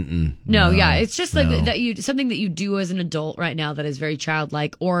 No, yeah, it's just like no. something that you do as an adult right now that is very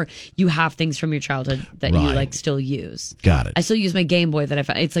childlike, or you have things from your childhood that you like still use. Got it. I still use my Game Boy that I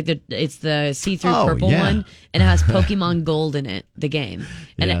found. It's like the see-through purple one, and it has Pokemon Gold in it, the game,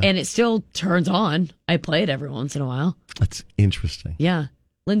 and it still turns on. I play it every once in a while. That's interesting. Yeah,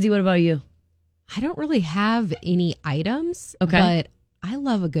 Lindsay, what about you? I don't really have any items, but I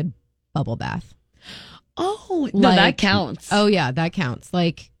love a good bubble bath. Oh, no, that counts. Oh, yeah, that counts.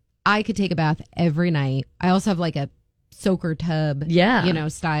 Like, I could take a bath every night. I also have like a soaker tub,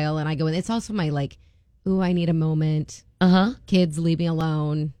 style, and I go in. It's also my like, ooh, I need a moment. Kids, leave me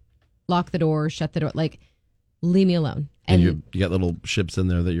alone. Lock the door, shut the door. Like, leave me alone. And you got little ships in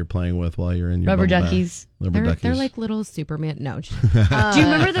there that you're playing with while you're in your rubber bubble duckies. Bath. They're like little Superman. No. Do you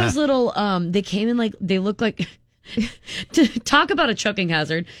remember those little? They came in like they look like. To talk about a choking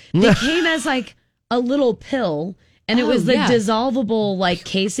hazard, they came as like a little pill, and it was the dissolvable like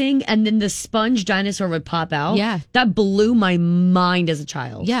casing, and then the sponge dinosaur would pop out. Yeah, that blew my mind as a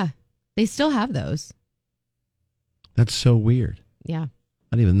child. Yeah, they still have those. That's so weird. Yeah,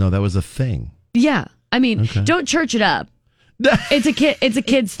 I didn't even know that was a thing. Yeah, I mean, don't church it up. It's a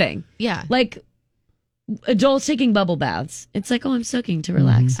kid's thing. Yeah, like adults taking bubble baths. It's like, oh, I'm soaking to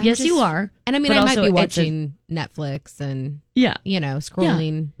relax. Yes, you are. And I mean, I might be watching Netflix and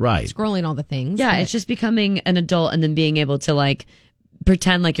scrolling, scrolling all the things. Yeah, it's just becoming an adult and then being able to like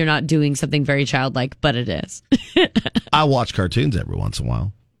pretend like you're not doing something very childlike, but it is. I watch cartoons every once in a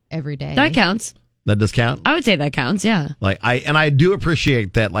while. Every day. That counts. That does count? I would say that counts, yeah. Like I do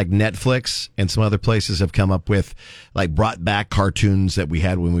appreciate that like Netflix and some other places have come up with like brought back cartoons that we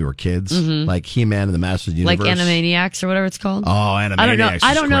had when we were kids. Like He-Man and the Masters of the Universe. Like Animaniacs or whatever it's called. Oh, Animaniacs.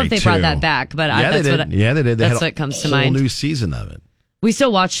 I don't know if they brought that back, but they did. They did. That's what comes to mind. A whole new season of it. We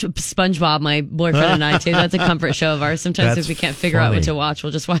still watch SpongeBob, my boyfriend and I too. That's a comfort show of ours. Sometimes if we can't figure out what to watch,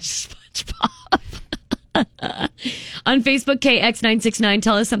 we'll just watch SpongeBob. On Facebook, KX969,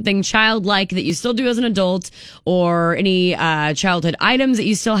 tell us something childlike that you still do as an adult, or any childhood items that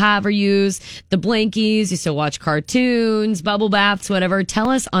you still have or use. The blankies, you still watch cartoons, bubble baths, whatever. Tell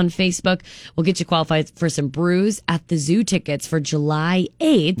us on Facebook. We'll get you qualified for some Brews at the Zoo tickets for July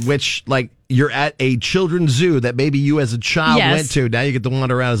 8th. Which, like, you're at a children's zoo that maybe you as a child Yes. went to. Now you get to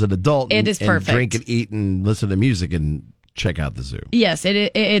wander around as an adult. It is perfect. And drink and eat and listen to music and check out the zoo. Yes,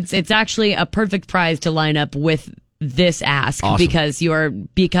 it's actually a perfect prize to line up with this ask, Awesome. because you are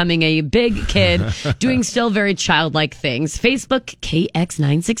becoming a big kid doing still very childlike things. Facebook,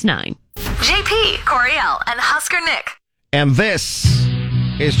 KX969. JP, Coriel, and Husker Nick. And this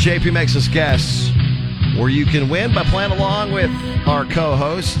is JP Makes Us Guess, where you can win by playing along with our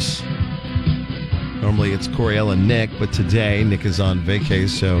co-hosts. Normally it's Coriel and Nick, but today Nick is on vacation,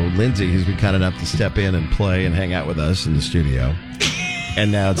 so Lindsay has been kind enough to step in and play and hang out with us in the studio.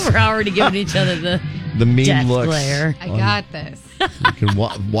 And now it's We're already giving each other the mean death looks. glare. I got this. You can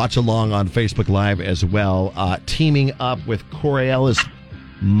watch along on Facebook Live as well. Teaming up with Coriel is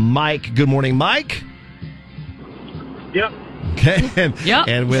Mike. Good morning, Mike. Yep. Okay. Yep.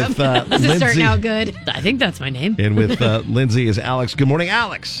 And with This is Lindsay. starting out good. I think that's my name. And with Lindsay is Alex. Good morning,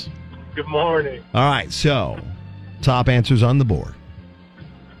 Alex. Good morning. All right, so top answers on the board.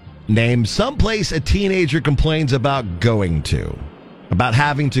 Name someplace a teenager complains about going to, about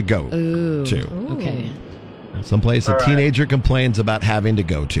having to go to. Okay. Someplace a teenager complains about having to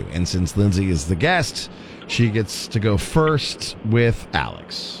go to. And since Lindsay is the guest, she gets to go first with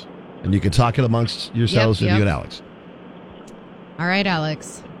Alex. And you can talk it amongst yourselves, Yep. you and Alex. All right,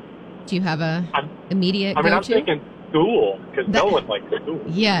 Alex. Do you have a immediate I'm go-to? thinking school, because no one likes school.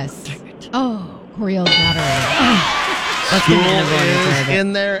 Yes. Oh, Coriel's not already. School is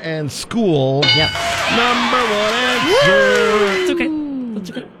in there, and school. Yep. Number one answer. It's okay. That's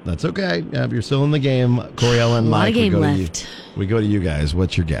okay. That's okay. You're still in the game. Coriel and A lot Mike. of game we go left. To you. We go to you guys.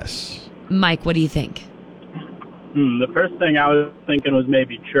 What's your guess? Mike, what do you think? The first thing I was thinking was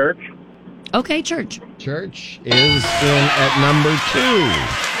maybe church. Okay, church. Church is in at number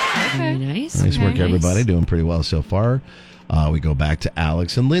 2. Very nice. Nice work, Very everybody. Doing pretty well so far. We go back to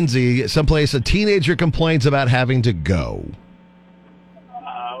Alex and Lindsay. Someplace a teenager complains about having to go.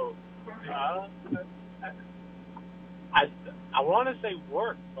 I want to say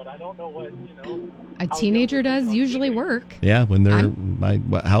work, but I don't know what, A teenager does usually work. Yeah, when they're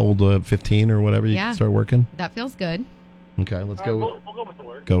how old? 15 or whatever. You Yeah. start working. That feels good. Okay, let's go. We'll go with the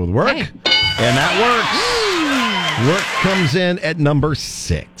work. Go with work, Okay. and that works. Work comes in at number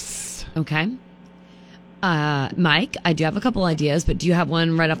 6. Okay. Mike, I do have a couple ideas, but do you have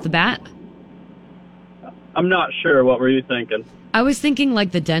one right off the bat? I'm not sure. What were you thinking? I was thinking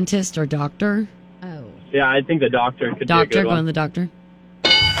like the dentist or doctor. Oh. Yeah, I think the doctor could be a Doctor, good going one. the doctor.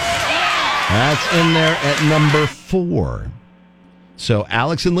 That's in there at number 4. So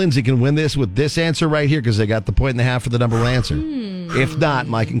Alex and Lindsay can win this with this answer right here because they got the point and a half for the number one answer. If not,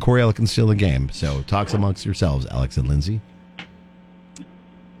 Mike and Coriel can steal the game. So talk amongst yourselves, Alex and Lindsay.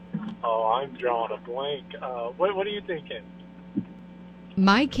 Oh, I'm drawing a blank. What are you thinking?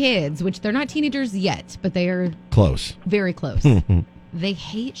 My kids, which they're not teenagers yet, but they are Close. very close. They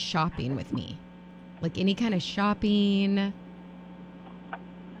hate shopping with me. Like any kind of shopping.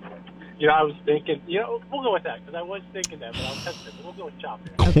 I was thinking, we'll go with that, because I was thinking that, but I was hesitant. We'll go with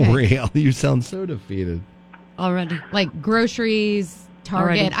shopping. Coriel, you sound so defeated. Already. Like groceries,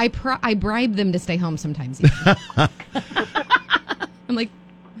 Target. I bribe them to stay home sometimes. I'm like,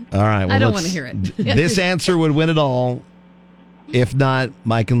 All right. Well, I don't want to hear it. This answer would win it all. If not,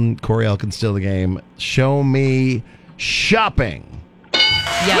 Mike and Coriel can steal the game. Show me shopping.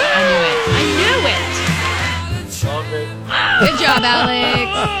 Yeah, I knew it. Love it. good job,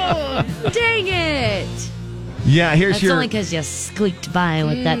 Alex. Dang it. Yeah, here's That's your. only because you squeaked by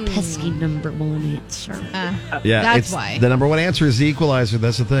with that pesky number one answer. Yeah, that's it's, why. the number one answer is the equalizer.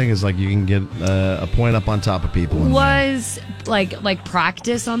 That's the thing, is like you can get a point up on top of people. Was like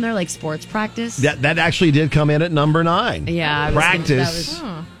practice on there, like sports practice? That actually did come in at number 9. Yeah, I was thinking practice. that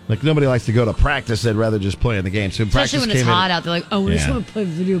was- Like nobody likes to go to practice; they'd rather just play in the game. So Especially practice when it's came hot in, out. They're like, oh, I just Yeah. want to play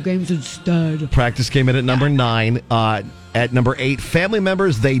video games instead. Practice came in at number 9. At number 8, family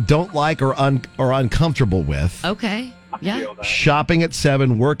members they don't like or uncomfortable with. Okay. Yeah. Shopping at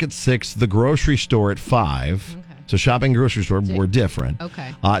 7, work at 6, the grocery store at 5. So shopping and grocery store were different.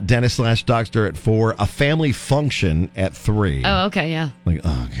 Okay. Dentist/doctor at 4, a family function at 3. Oh, okay, yeah. Like,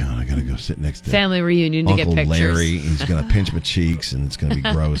 oh god, I gotta go sit next to Family reunion to Uncle get pictures. Larry. He's gonna pinch my cheeks, and it's gonna be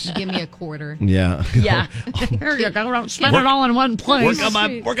gross. Give me a quarter. Yeah. Yeah. Here you go. Don't spend it all in one place.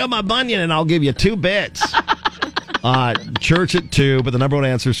 Work on my bunion, and I'll give you 2 bits. Church at 2, but the number one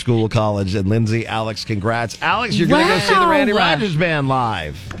answer, school, college. And Lindsay, Alex, congrats. Alex, you're going to go see the Randy Rogers Band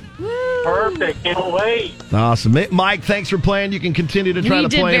live. Perfect. Can't wait. Awesome. Mike, thanks for playing. You can continue to try to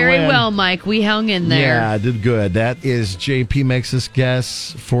play and win. You did very well, Mike. We hung in there. Yeah, I did good. That is JP Makes Us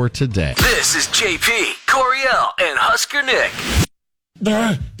Guess for today. This is JP, Coriel, and Husker Nick.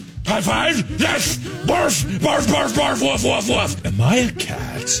 High five? Yes! Barf! Barf, barf, barf, woof, woof, woof. Am I a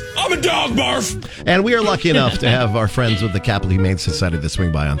cat? I'm a dog, barf! And we are lucky enough to have our friends with the Capital Humane Society that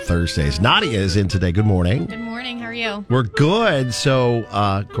swing by on Thursdays. Nadia is in today. Good morning. Good morning. How are you? We're good. So,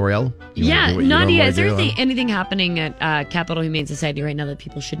 Coriel? Yeah, Nadia, is there anything happening at Capital Humane Society right now that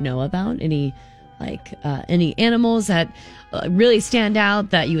people should know about? Any animals that really stand out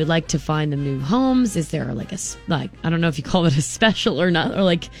that you would like to find them new homes? Is there I don't know if you call it a special or not,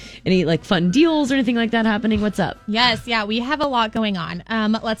 or any fun deals or anything like that happening? What's up? Yes, yeah, we have a lot going on.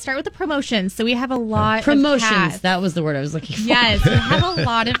 Let's start with the promotions. So we have a lot promotions. Of cats. That was the word I was looking for. Yes, we have a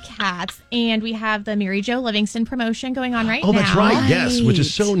lot of cats, and we have the Mary Jo Livingston promotion going on right now. Oh, that's right. Yes, which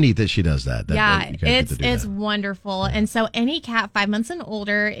is so neat that she does that. It's wonderful. And so any cat 5 months and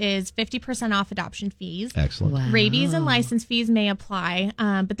older is 50% off adoption fees. Excellent. Wow. Rabies and license fees may apply,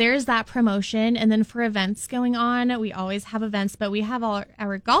 but there's that promotion. And then for events going on, we always have events, but we have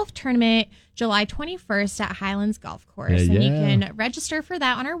our golf tournament July 21st at Highlands Golf Course. And you can register for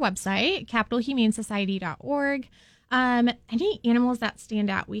that on our website, capitalhumanesociety.org. Any animals that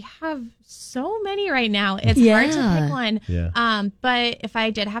stand out? We have so many right now. It's hard to pick one. Yeah. But if I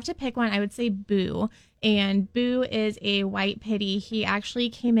did have to pick one, I would say Boo. And Boo is a white pitty. He actually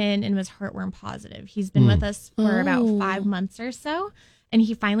came in and was heartworm positive. He's been with us for about 5 months or so. And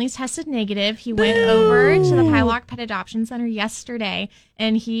he finally tested negative. He went over to the Pylock Pet Adoption Center yesterday,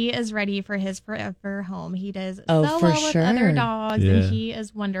 and he is ready for his forever home. He does so well with other dogs, and he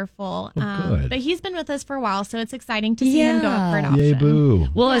is wonderful. But he's been with us for a while, so it's exciting to see him go up for adoption. Yay, Boo.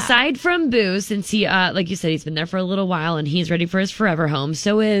 Well, aside from Boo, since he, like you said, he's been there for a little while, and he's ready for his forever home,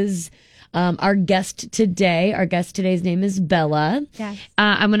 so is... our guest today. Our guest today's name is Bella. Yes.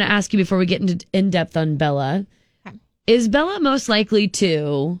 I'm going to ask you before we get into in depth on Bella. Okay. Is Bella most likely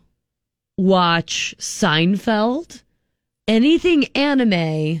to watch Seinfeld, anything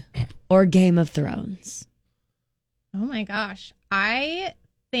anime, or Game of Thrones? Oh my gosh. I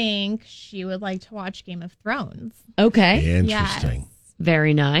think she would like to watch Game of Thrones. Okay. Interesting. Yes.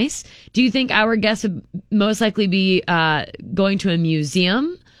 Very nice. Do you think our guest would most likely be going to a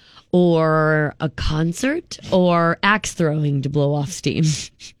museum, or a concert, or axe throwing to blow off steam?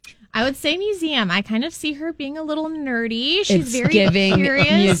 I would say museum. I kind of see her being a little nerdy. She's very curious.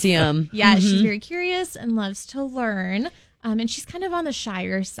 Museum. Yeah, she's very curious and loves to learn. And she's kind of on the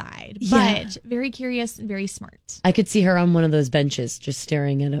shyer side, but very curious and very smart. I could see her on one of those benches just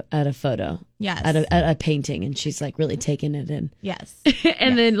staring at a photo. Yes. At a painting, and she's really taking it in. Yes.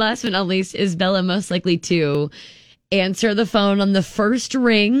 And then last but not least, is Bella most likely to answer the phone on the first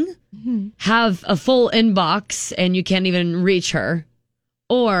ring, have a full inbox, and you can't even reach her,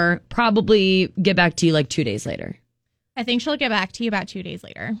 or probably get back to you 2 days later? I think she'll get back to you about 2 days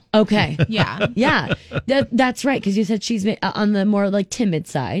later. Okay. Yeah. Yeah. That's right, because you said she's on the more timid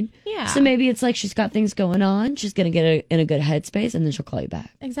side. Yeah. So maybe it's she's got things going on. She's going to get in a good headspace, and then she'll call you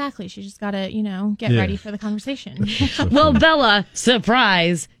back. Exactly. She just got to, get ready for the conversation. Well, Bella,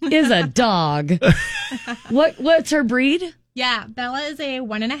 surprise, is a dog. What's her breed? Yeah. Bella is a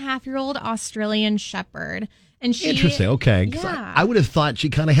 1.5-year-old Australian Shepherd. And she, interesting. Okay. 'Cause yeah. I would have thought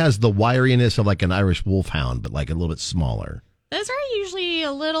she kind of has the wiriness of an Irish wolfhound, but a little bit smaller. Those are usually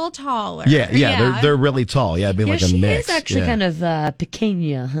a little taller. Yeah. They're really tall. Yeah, it'd be like a mix. She is actually kind of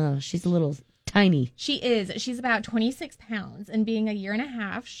pequeña, huh? She's a little tiny. She is. She's about 26 pounds, and being a year and a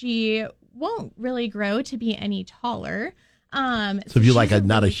half, she won't really grow to be any taller. So if you like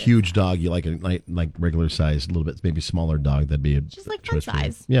not a huge dog, you like a regular size, a little bit maybe smaller dog, that'd be she's fun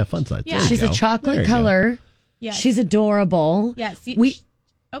size. Yeah, fun size. Yeah. She's a chocolate color. Yes. She's adorable. Yes.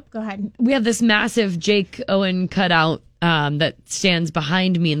 Go ahead. We have this massive Jake Owen cutout that stands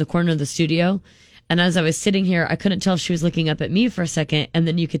behind me in the corner of the studio. And as I was sitting here, I couldn't tell if she was looking up at me for a second. And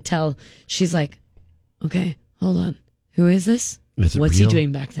then you could tell she's like, okay, hold on. Who is this? What's he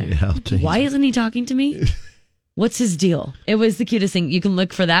doing back there? Yeah, why isn't he talking to me? What's his deal? It was the cutest thing. You can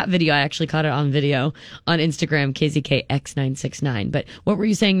look for that video. I actually caught it on video on Instagram, KZKX969. But what were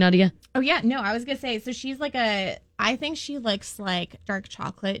you saying, Nadia? Oh, yeah. No, I was going to say, so she's I think she looks like dark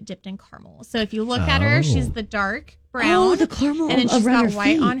chocolate dipped in caramel. So if you look at her, she's the dark brown. Oh, the caramel and then she's around got her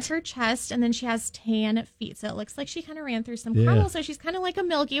white feet. on her chest, and then she has tan feet. So it looks like she kind of ran through some caramel. So she's kind of like a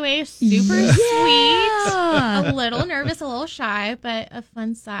Milky Way, super sweet, a little nervous, a little shy, but a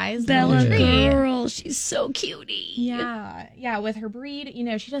fun size. Bella treat. girl, she's so cutie. Yeah. With her breed,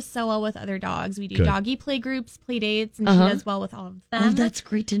 she does so well with other dogs. We do Good. doggy play groups, play dates, and she does well with all of them. Oh, that's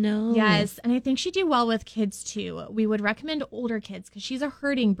great to know. Yes, and I think she'd do well with kids too. We would recommend older kids because she's a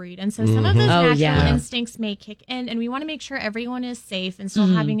herding breed, and so some of those natural instincts may kick in, and we want to make sure everyone is safe and still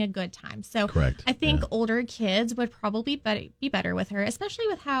having a good time. So Correct. I think older kids would probably be better with her, especially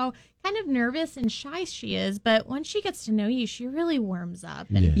with how kind of nervous and shy she is. But once she gets to know you, she really warms up.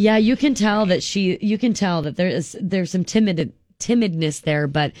 And Yeah, you can tell that there's some timidness there,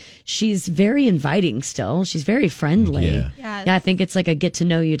 but she's very inviting still. She's very friendly. Yes. Yeah, I think it's like a get to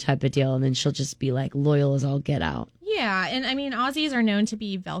know you type of deal, and then she'll just be like loyal as all get out. Yeah, and I mean, Aussies are known to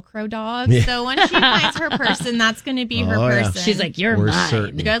be Velcro dogs, so when she finds her person, that's going to be her person. She's like, you're We're mine.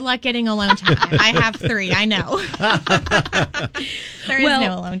 certain. Good luck getting alone time. I have 3, I know. There is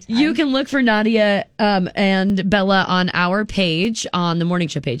no alone time. You can look for Nadia and Bella on our page, on the morning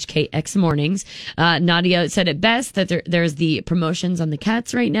show page, KX Mornings. Nadia said it best that there's the promotions on the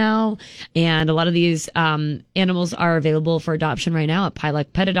cats right now, and a lot of these animals are available for adoption right now at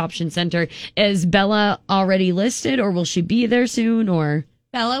Pilot Pet Adoption Center. Is Bella already listed, or will she be there soon, or?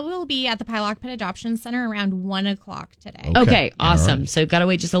 Bella will be at the Pylock Pet Adoption Center around 1:00 today. Okay, awesome. Right. So gotta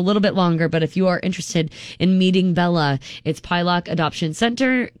wait just a little bit longer, but if you are interested in meeting Bella, it's Pylock Adoption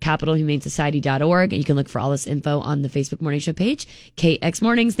Center, capitalhumanesociety.org, and you can look for all this info on the Facebook Morning Show page, KX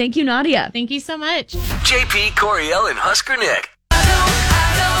Mornings. Thank you, Nadia. Thank you so much. JP, Coriel, and Husker Nick.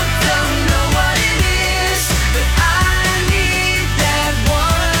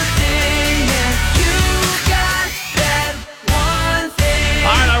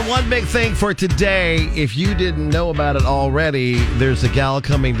 One big thing for today, if you didn't know about it already, there's a gal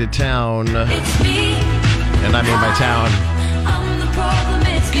coming to town. And I mean by town,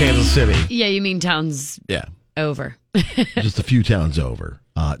 Kansas City. Yeah, you mean town's over. Just a few towns over.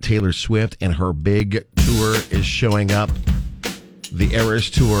 Taylor Swift and her big tour is showing up. The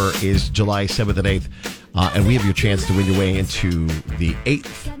Eras Tour is July 7th and 8th. And we have your chance to win your way into the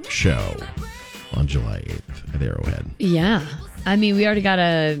 8th show on July 8th at Arrowhead. Yeah. I mean, we already got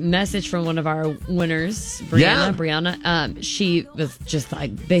a message from one of our winners, Brianna. She was just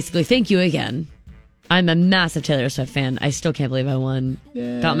like, basically, thank you again. I'm a massive Taylor Swift fan. I still can't believe I won.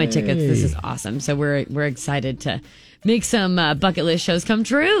 Yay. Got my tickets. This is awesome. So we're excited to make some bucket list shows come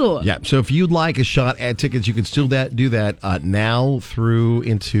true. Yeah. So if you'd like a shot at tickets, you can still do that now through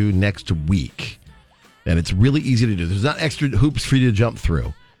into next week. And it's really easy to do. There's not extra hoops for you to jump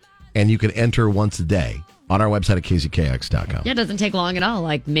through. And you can enter once a day on our website at kzkx.com. Yeah, it doesn't take long at all,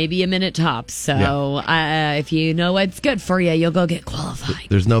 like maybe a minute tops. So if you know what's good for you, you'll go get qualified.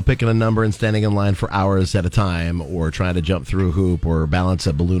 There's no picking a number and standing in line for hours at a time or trying to jump through a hoop or balance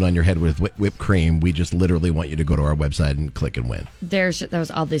a balloon on your head with whipped cream. We just literally want you to go to our website and click and win. That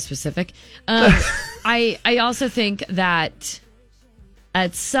was oddly specific. I also think that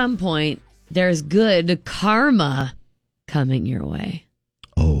at some point there's good karma coming your way.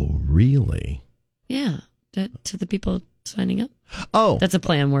 Oh, really? Yeah. To the people signing up. Oh. That's a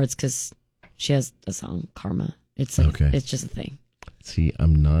play on words because she has a song, Karma. It's like, it's just a thing. See,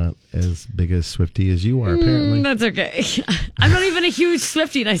 I'm not as big a Swiftie as you are, apparently. That's okay. I'm not even a huge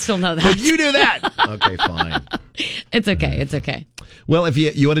Swiftie, and I still know that. But you do that. Okay, fine. It's okay. It's okay. Well, if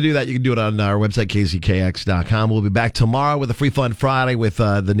you want to do that, you can do it on our website, kzkx.com. We'll be back tomorrow with a Free Fun Friday with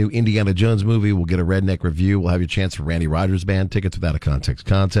the new Indiana Jones movie. We'll get a redneck review. We'll have your chance for Randy Rogers Band tickets without a context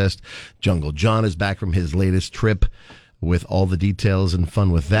contest. Jungle John is back from his latest trip with all the details and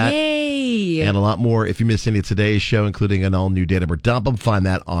fun with that. Yay! And a lot more. If you missed any of today's show, including an all-new Datum or Dump 'em, find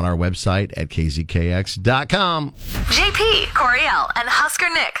that on our website at kzkx.com. JP, Coriel, and Husker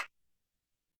Nick.